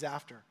and what he's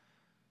after.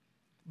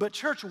 But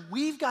church,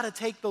 we've got to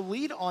take the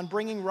lead on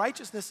bringing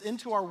righteousness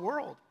into our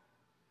world.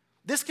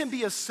 This can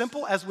be as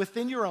simple as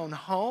within your own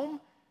home,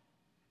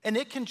 and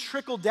it can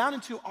trickle down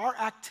into our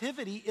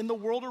activity in the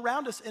world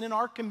around us and in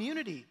our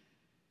community.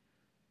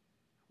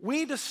 We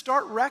need to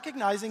start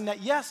recognizing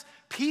that, yes,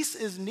 peace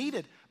is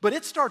needed, but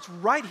it starts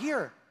right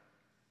here.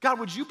 God,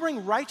 would you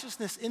bring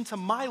righteousness into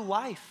my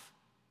life?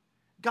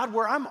 God,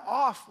 where I'm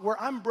off, where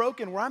I'm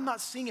broken, where I'm not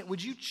seeing it,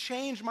 would you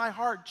change my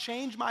heart,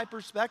 change my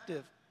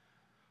perspective?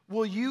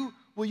 Will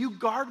you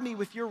guard me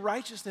with your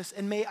righteousness,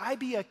 and may I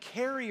be a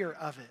carrier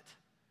of it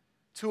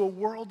to a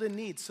world in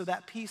need so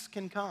that peace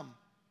can come.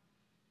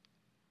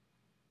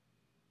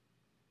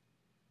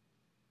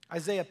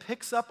 Isaiah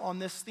picks up on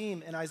this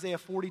theme in Isaiah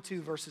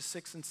 42, verses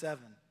 6 and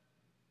 7.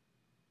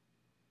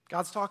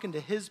 God's talking to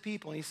his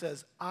people, and he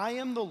says, I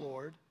am the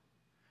Lord.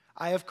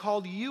 I have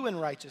called you in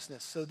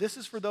righteousness. So this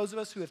is for those of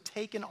us who have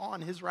taken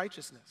on his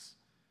righteousness.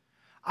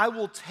 I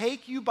will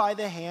take you by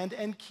the hand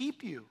and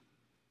keep you.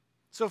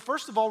 So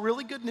first of all,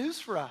 really good news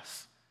for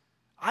us.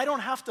 I don't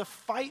have to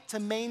fight to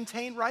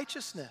maintain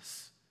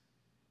righteousness.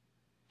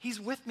 He's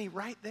with me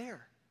right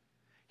there.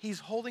 He's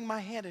holding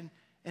my hand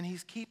and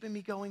he's keeping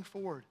me going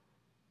forward,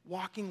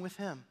 walking with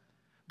him.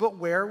 But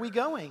where are we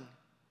going?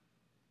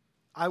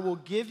 I will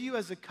give you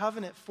as a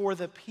covenant for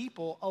the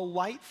people, a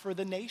light for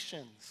the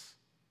nations.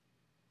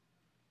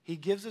 He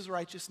gives his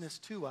righteousness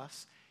to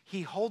us.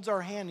 He holds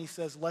our hand and he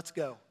says, let's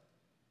go.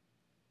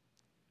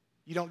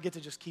 You don't get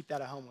to just keep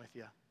that at home with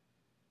you.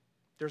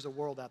 There's a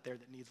world out there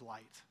that needs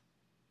light.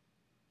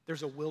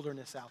 There's a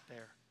wilderness out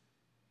there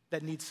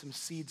that needs some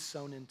seeds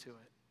sown into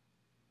it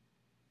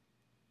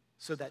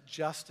so that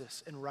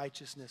justice and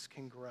righteousness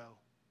can grow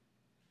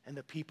and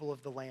the people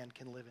of the land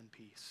can live in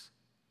peace.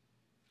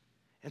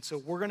 And so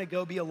we're going to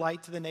go be a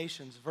light to the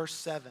nations, verse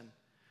 7,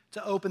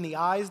 to open the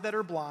eyes that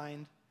are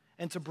blind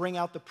and to bring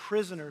out the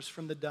prisoners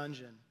from the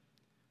dungeon,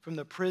 from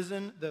the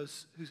prison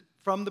those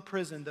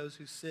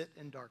who sit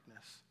in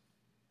darkness.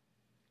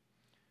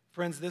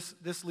 Friends,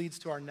 this leads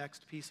to our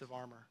next piece of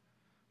armor.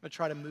 I'm going to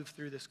try to move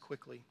through this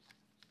quickly.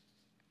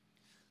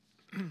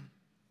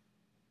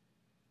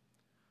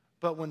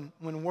 But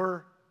when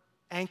we're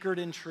anchored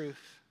in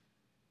truth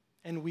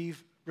and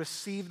we've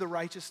received the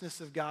righteousness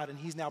of God and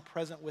he's now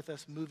present with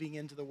us moving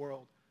into the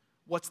world,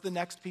 what's the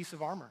next piece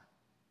of armor?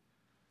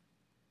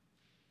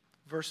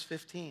 Verse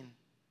 15.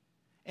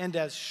 And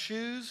as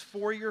shoes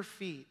for your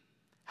feet,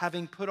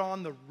 having put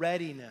on the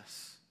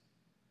readiness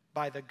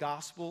by the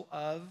gospel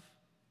of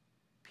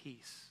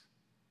peace.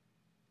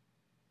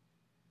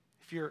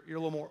 If you're a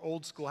little more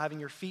old school, having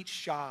your feet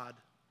shod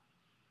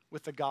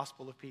with the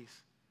gospel of peace.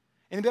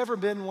 Anybody ever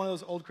been in one of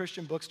those old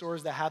Christian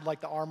bookstores that had like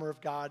the Armor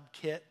of God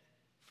kit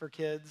for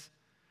kids?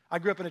 I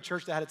grew up in a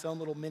church that had its own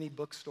little mini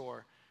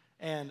bookstore.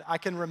 And I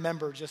can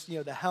remember just,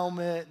 the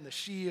helmet and the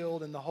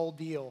shield and the whole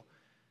deal.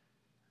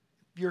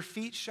 Your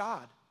feet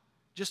shod.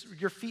 Just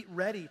your feet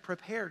ready,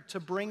 prepared to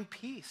bring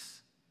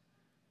peace.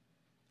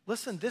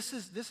 Listen, this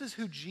is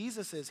who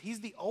Jesus is. He's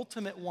the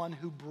ultimate one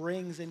who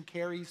brings and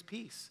carries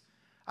peace.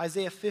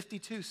 Isaiah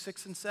 52,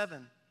 6 and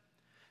 7.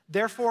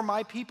 Therefore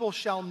my people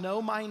shall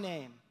know my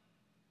name.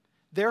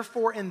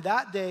 Therefore in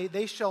that day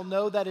they shall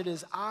know that it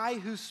is I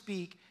who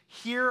speak.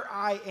 Here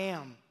I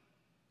am.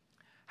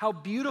 How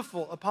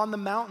beautiful upon the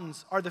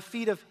mountains are the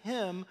feet of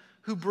him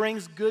who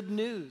brings good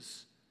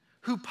news,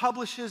 who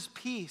publishes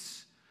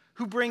peace,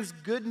 who brings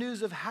good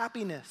news of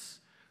happiness,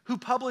 who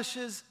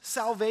publishes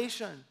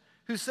salvation,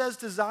 who says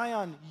to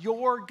Zion,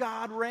 your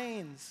God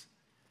reigns.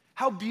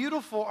 How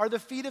beautiful are the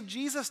feet of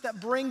Jesus that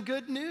bring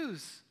good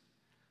news.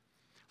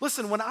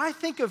 Listen, when I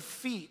think of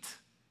feet,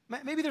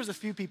 maybe there's a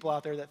few people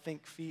out there that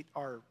think feet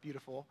are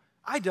beautiful.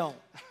 I don't.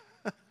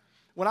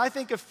 When I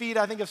think of feet,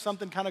 I think of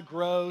something kind of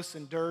gross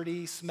and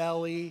dirty,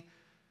 smelly,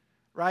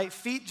 right?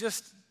 Feet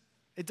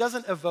it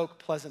doesn't evoke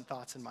pleasant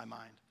thoughts in my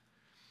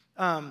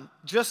mind.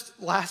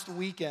 Just last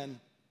weekend,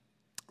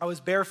 I was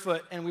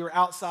barefoot and we were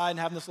outside and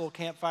having this little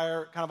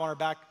campfire kind of on our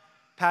back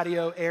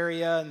patio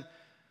area. And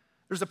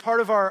there's a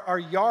part of our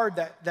yard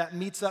that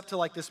meets up to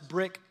like this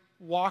brick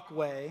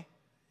walkway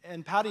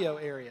and patio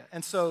area.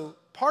 And so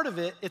part of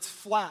it's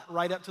flat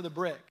right up to the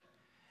brick.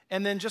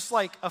 And then just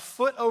like a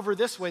foot over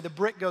this way, the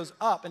brick goes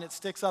up and it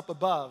sticks up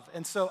above.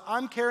 And so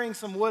I'm carrying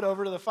some wood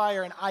over to the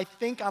fire and I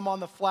think I'm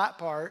on the flat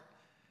part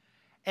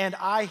and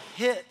I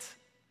hit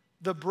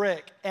the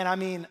brick.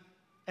 And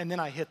then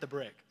I hit the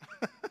brick.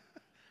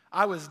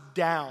 I was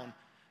down.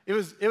 It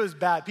was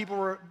bad. People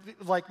were,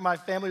 like my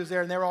family was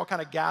there and they were all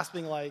kind of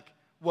gasping like,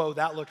 whoa,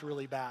 that looked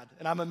really bad.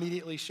 And I'm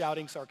immediately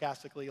shouting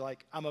sarcastically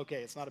like, I'm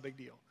okay, it's not a big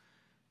deal.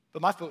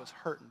 But my foot was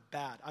hurting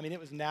bad. It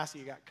was nasty.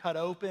 It got cut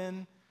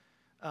open.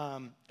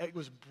 It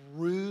was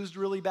bruised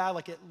really bad.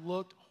 Like it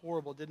looked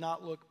horrible. Did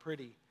not look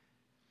pretty.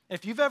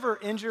 If you've ever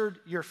injured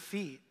your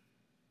feet,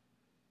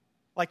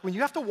 like when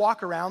you have to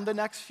walk around the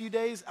next few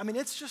days,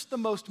 it's just the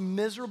most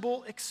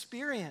miserable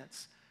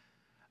experience.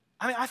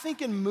 I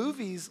think in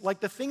movies,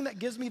 like the thing that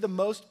gives me the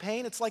most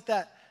pain, it's like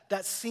that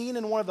scene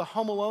in one of the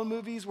Home Alone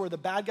movies where the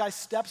bad guy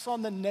steps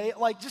on the nail.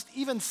 Like just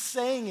even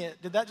saying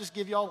it, did that just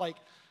give y'all like,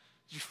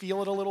 did you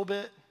feel it a little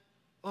bit?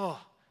 Oh,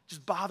 it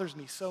just bothers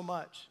me so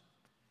much.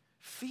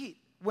 Feet,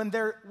 when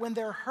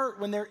they're hurt,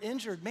 when they're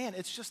injured, man,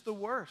 it's just the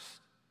worst.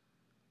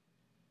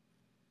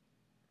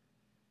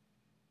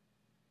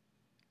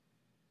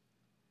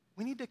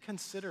 We need to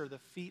consider the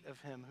feet of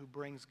him who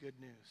brings good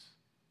news.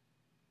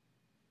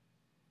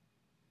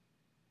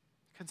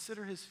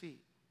 Consider his feet.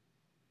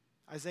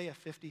 Isaiah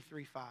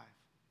 53, 5.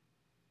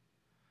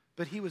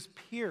 But he was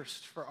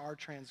pierced for our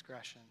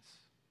transgressions.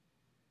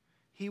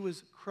 He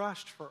was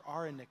crushed for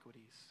our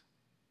iniquities.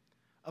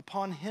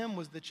 Upon him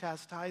was the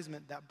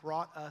chastisement that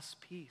brought us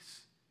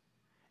peace.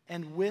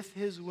 And with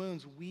his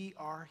wounds we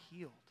are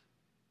healed.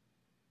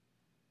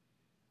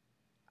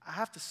 I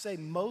have to say,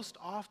 most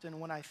often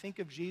when I think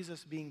of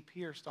Jesus being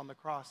pierced on the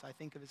cross, I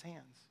think of his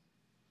hands.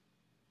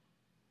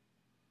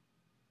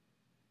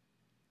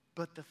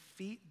 But the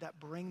feet that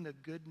bring the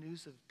good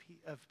news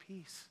of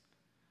peace,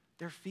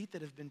 they're feet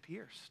that have been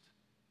pierced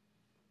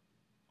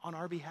on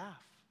our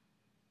behalf.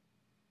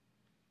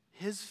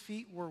 His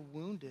feet were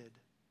wounded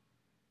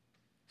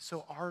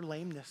so our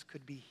lameness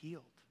could be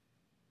healed.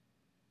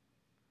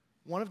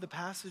 One of the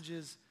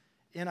passages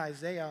in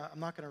Isaiah, I'm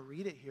not going to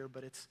read it here,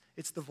 but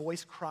it's the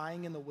voice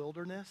crying in the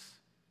wilderness,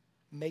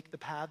 make the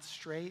paths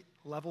straight,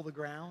 level the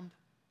ground,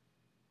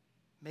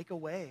 make a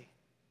way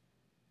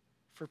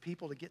for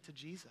people to get to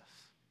Jesus.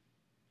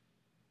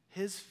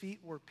 His feet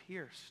were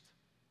pierced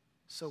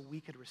so we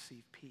could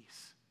receive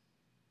peace.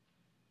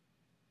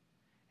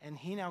 And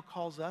he now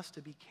calls us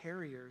to be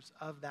carriers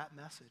of that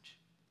message.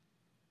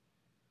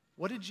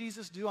 What did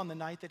Jesus do on the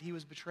night that he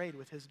was betrayed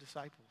with his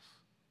disciples?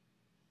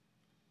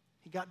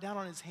 He got down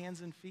on his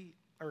hands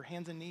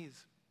and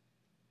knees,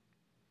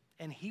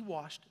 and he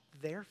washed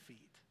their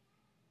feet.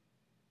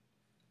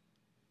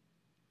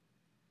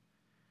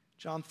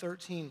 John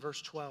 13,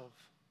 verse 12.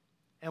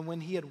 And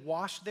when he had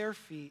washed their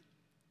feet,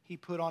 he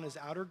put on his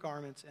outer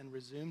garments and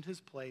resumed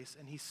his place,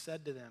 and he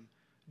said to them,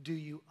 do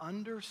you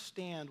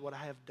understand what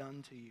I have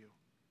done to you?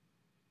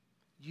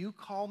 You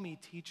call me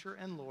teacher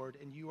and Lord,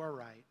 and you are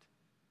right,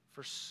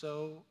 for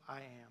so I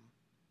am.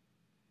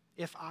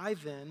 If I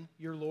then,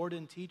 your Lord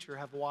and teacher,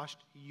 have washed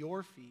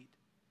your feet,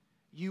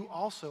 you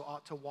also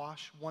ought to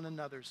wash one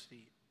another's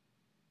feet.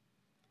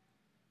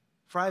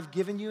 For I have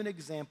given you an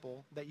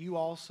example that you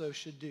also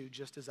should do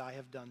just as I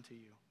have done to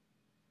you.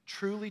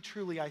 Truly,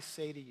 truly, I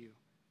say to you,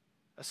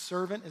 a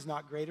servant is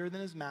not greater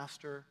than his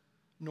master,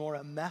 nor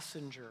a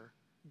messenger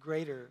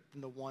greater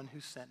than the one who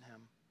sent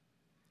him.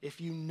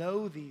 If you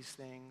know these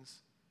things,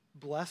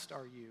 blessed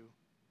are you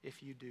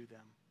if you do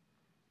them.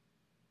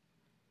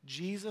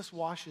 Jesus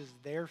washes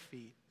their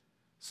feet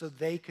so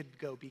they could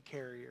go be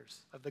carriers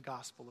of the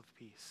gospel of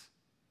peace.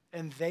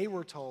 And they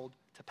were told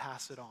to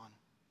pass it on,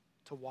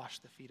 to wash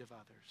the feet of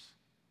others.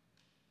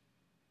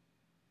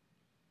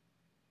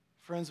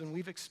 Friends, when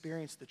we've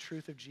experienced the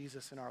truth of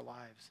Jesus in our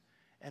lives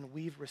and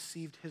we've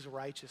received his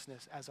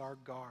righteousness as our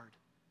guard,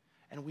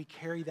 and we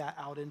carry that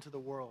out into the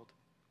world,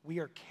 we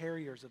are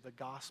carriers of the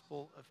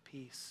gospel of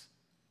peace.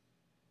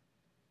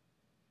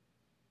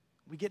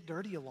 We get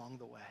dirty along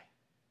the way.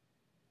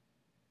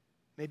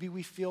 Maybe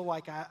we feel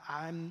like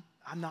I'm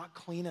not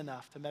clean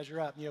enough to measure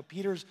up. You know,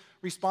 Peter's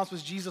response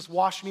was, Jesus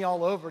washed me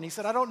all over. And he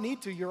said, I don't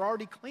need to. You're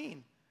already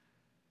clean.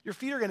 Your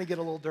feet are going to get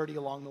a little dirty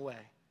along the way.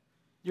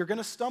 You're going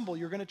to stumble.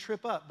 You're going to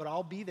trip up. But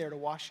I'll be there to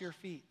wash your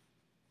feet.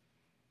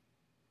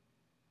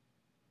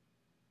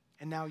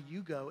 And now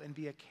you go and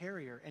be a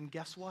carrier. And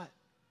guess what?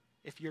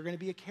 If you're going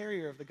to be a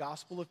carrier of the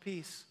gospel of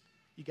peace,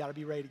 you got to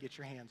be ready to get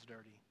your hands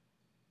dirty.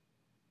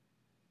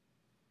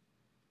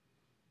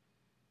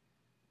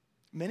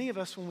 Many of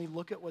us, when we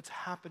look at what's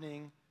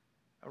happening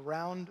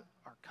around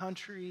our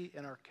country,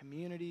 in our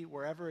community,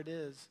 wherever it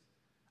is,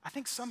 I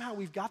think somehow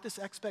we've got this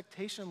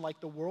expectation like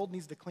the world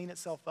needs to clean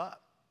itself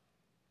up.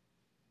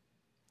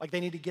 Like they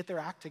need to get their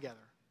act together.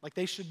 Like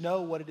they should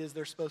know what it is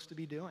they're supposed to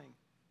be doing.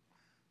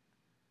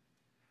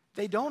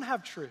 They don't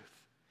have truth,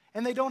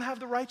 and they don't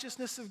have the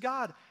righteousness of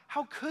God.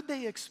 How could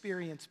they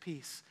experience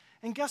peace?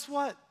 And guess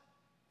what?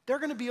 They're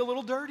going to be a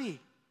little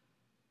dirty.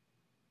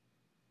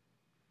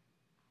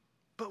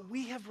 But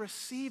we have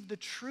received the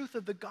truth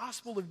of the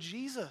gospel of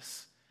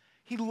Jesus.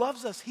 He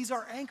loves us. He's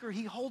our anchor.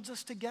 He holds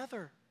us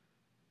together.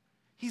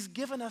 He's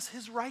given us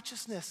his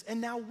righteousness, and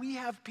now we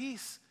have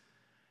peace.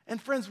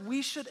 And friends,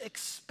 we should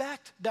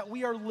expect that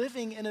we are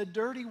living in a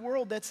dirty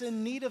world that's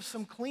in need of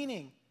some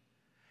cleaning.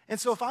 And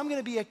so if I'm going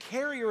to be a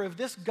carrier of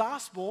this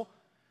gospel,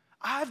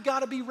 I've got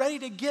to be ready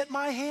to get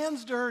my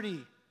hands dirty.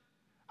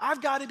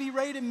 I've got to be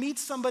ready to meet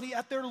somebody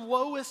at their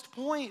lowest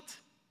point.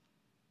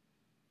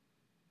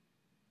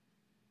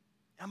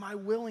 Am I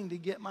willing to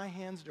get my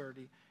hands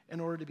dirty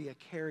in order to be a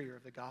carrier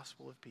of the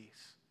gospel of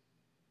peace?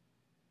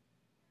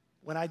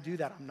 When I do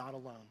that, I'm not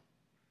alone.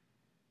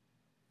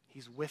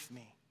 He's with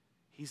me.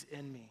 He's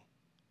in me.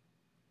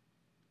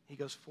 He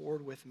goes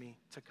forward with me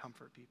to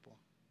comfort people.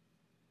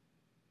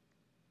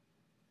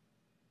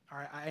 All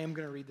right, I am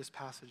going to read this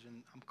passage,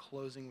 and I'm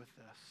closing with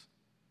this.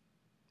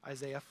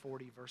 Isaiah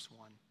 40, verse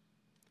 1.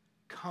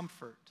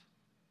 Comfort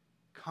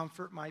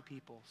my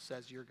people,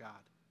 says your God.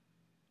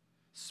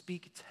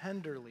 Speak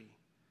tenderly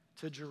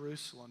to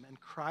Jerusalem and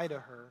cry to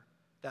her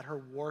that her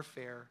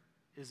warfare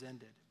is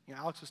ended. You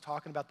know, Alex was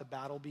talking about the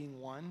battle being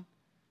won.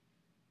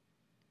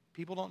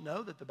 People don't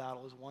know that the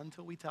battle is won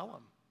until we tell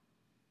them.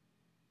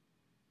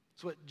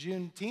 That's what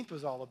Juneteenth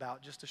was all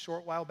about just a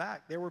short while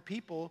back. There were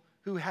people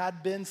who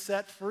had been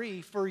set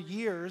free for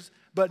years,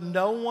 but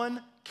no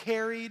one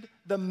carried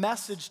the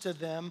message to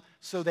them,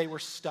 so they were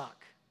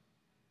stuck.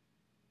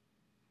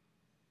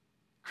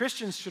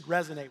 Christians should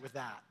resonate with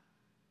that.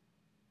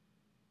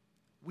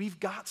 We've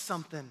got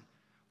something.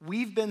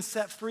 We've been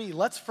set free.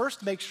 Let's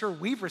first make sure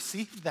we've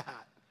received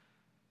that.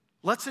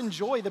 Let's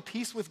enjoy the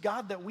peace with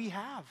God that we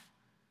have.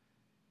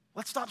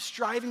 Let's stop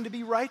striving to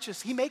be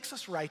righteous. He makes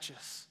us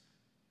righteous.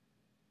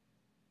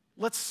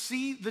 Let's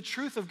see the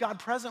truth of God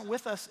present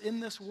with us in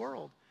this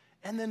world.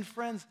 And then,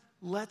 friends,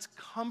 let's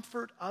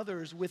comfort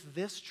others with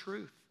this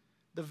truth.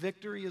 The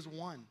victory is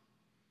won.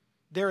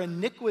 Their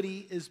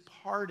iniquity is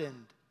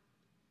pardoned.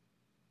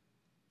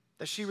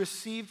 That she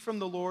received from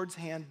the Lord's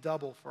hand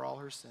double for all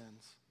her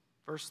sins.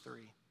 Verse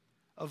 3,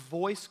 a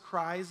voice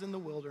cries in the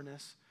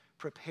wilderness,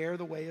 prepare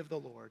the way of the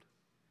Lord.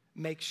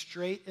 Make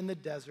straight in the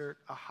desert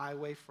a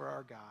highway for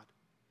our God.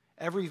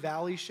 Every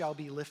valley shall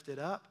be lifted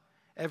up,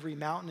 every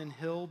mountain and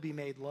hill be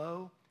made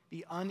low.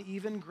 The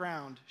uneven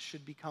ground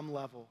should become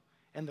level,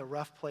 and the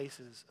rough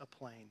places a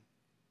plain.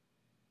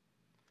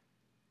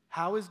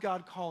 How is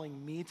God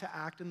calling me to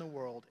act in the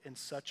world in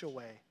such a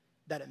way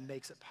that it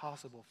makes it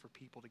possible for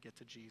people to get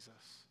to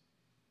Jesus?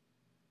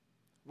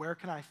 Where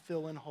can I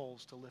fill in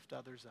holes to lift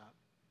others up?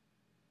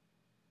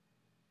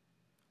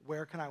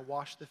 Where can I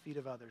wash the feet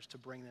of others to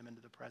bring them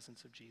into the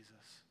presence of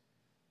Jesus?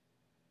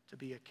 To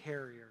be a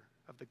carrier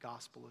of the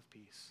gospel of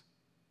peace.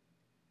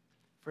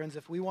 Friends,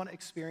 if we want to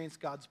experience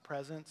God's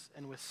presence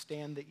and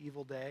withstand the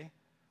evil day,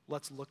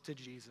 let's look to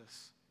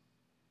Jesus.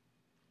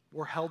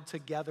 We're held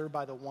together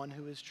by the one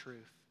who is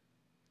truth.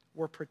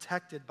 We're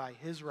protected by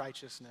his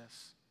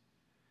righteousness.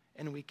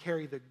 And we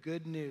carry the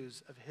good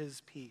news of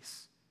his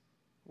peace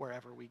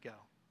wherever we go.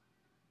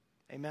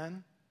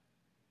 Amen?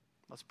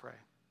 Let's pray.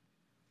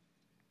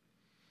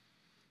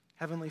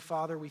 Heavenly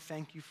Father, we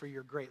thank you for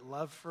your great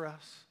love for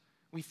us.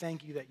 We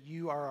thank you that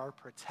you are our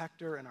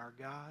protector and our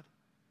God.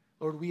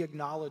 Lord, we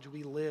acknowledge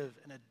we live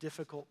in a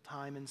difficult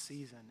time and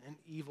season, an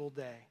evil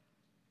day.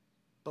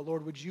 But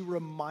Lord, would you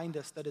remind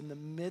us that in the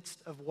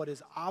midst of what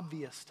is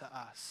obvious to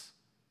us,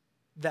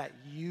 that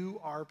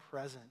you are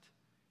present.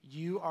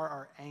 You are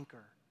our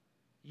anchor.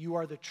 You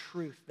are the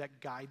truth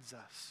that guides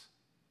us.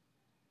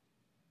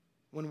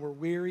 When we're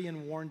weary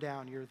and worn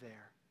down, you're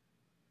there.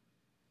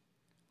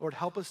 Lord,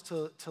 help us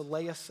to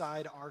lay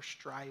aside our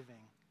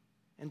striving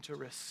and to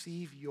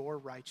receive your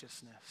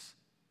righteousness.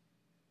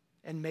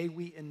 And may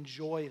we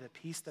enjoy the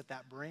peace that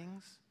that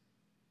brings,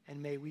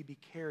 and may we be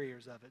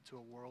carriers of it to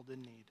a world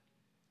in need.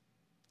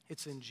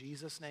 It's in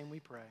Jesus' name we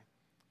pray.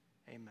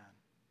 Amen.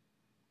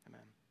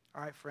 Amen.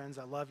 All right, friends,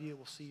 I love you.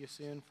 We'll see you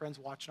soon. Friends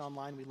watching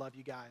online, we love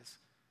you guys.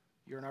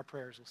 You're in our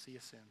prayers. We'll see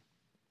you soon.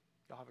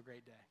 Y'all have a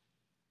great day.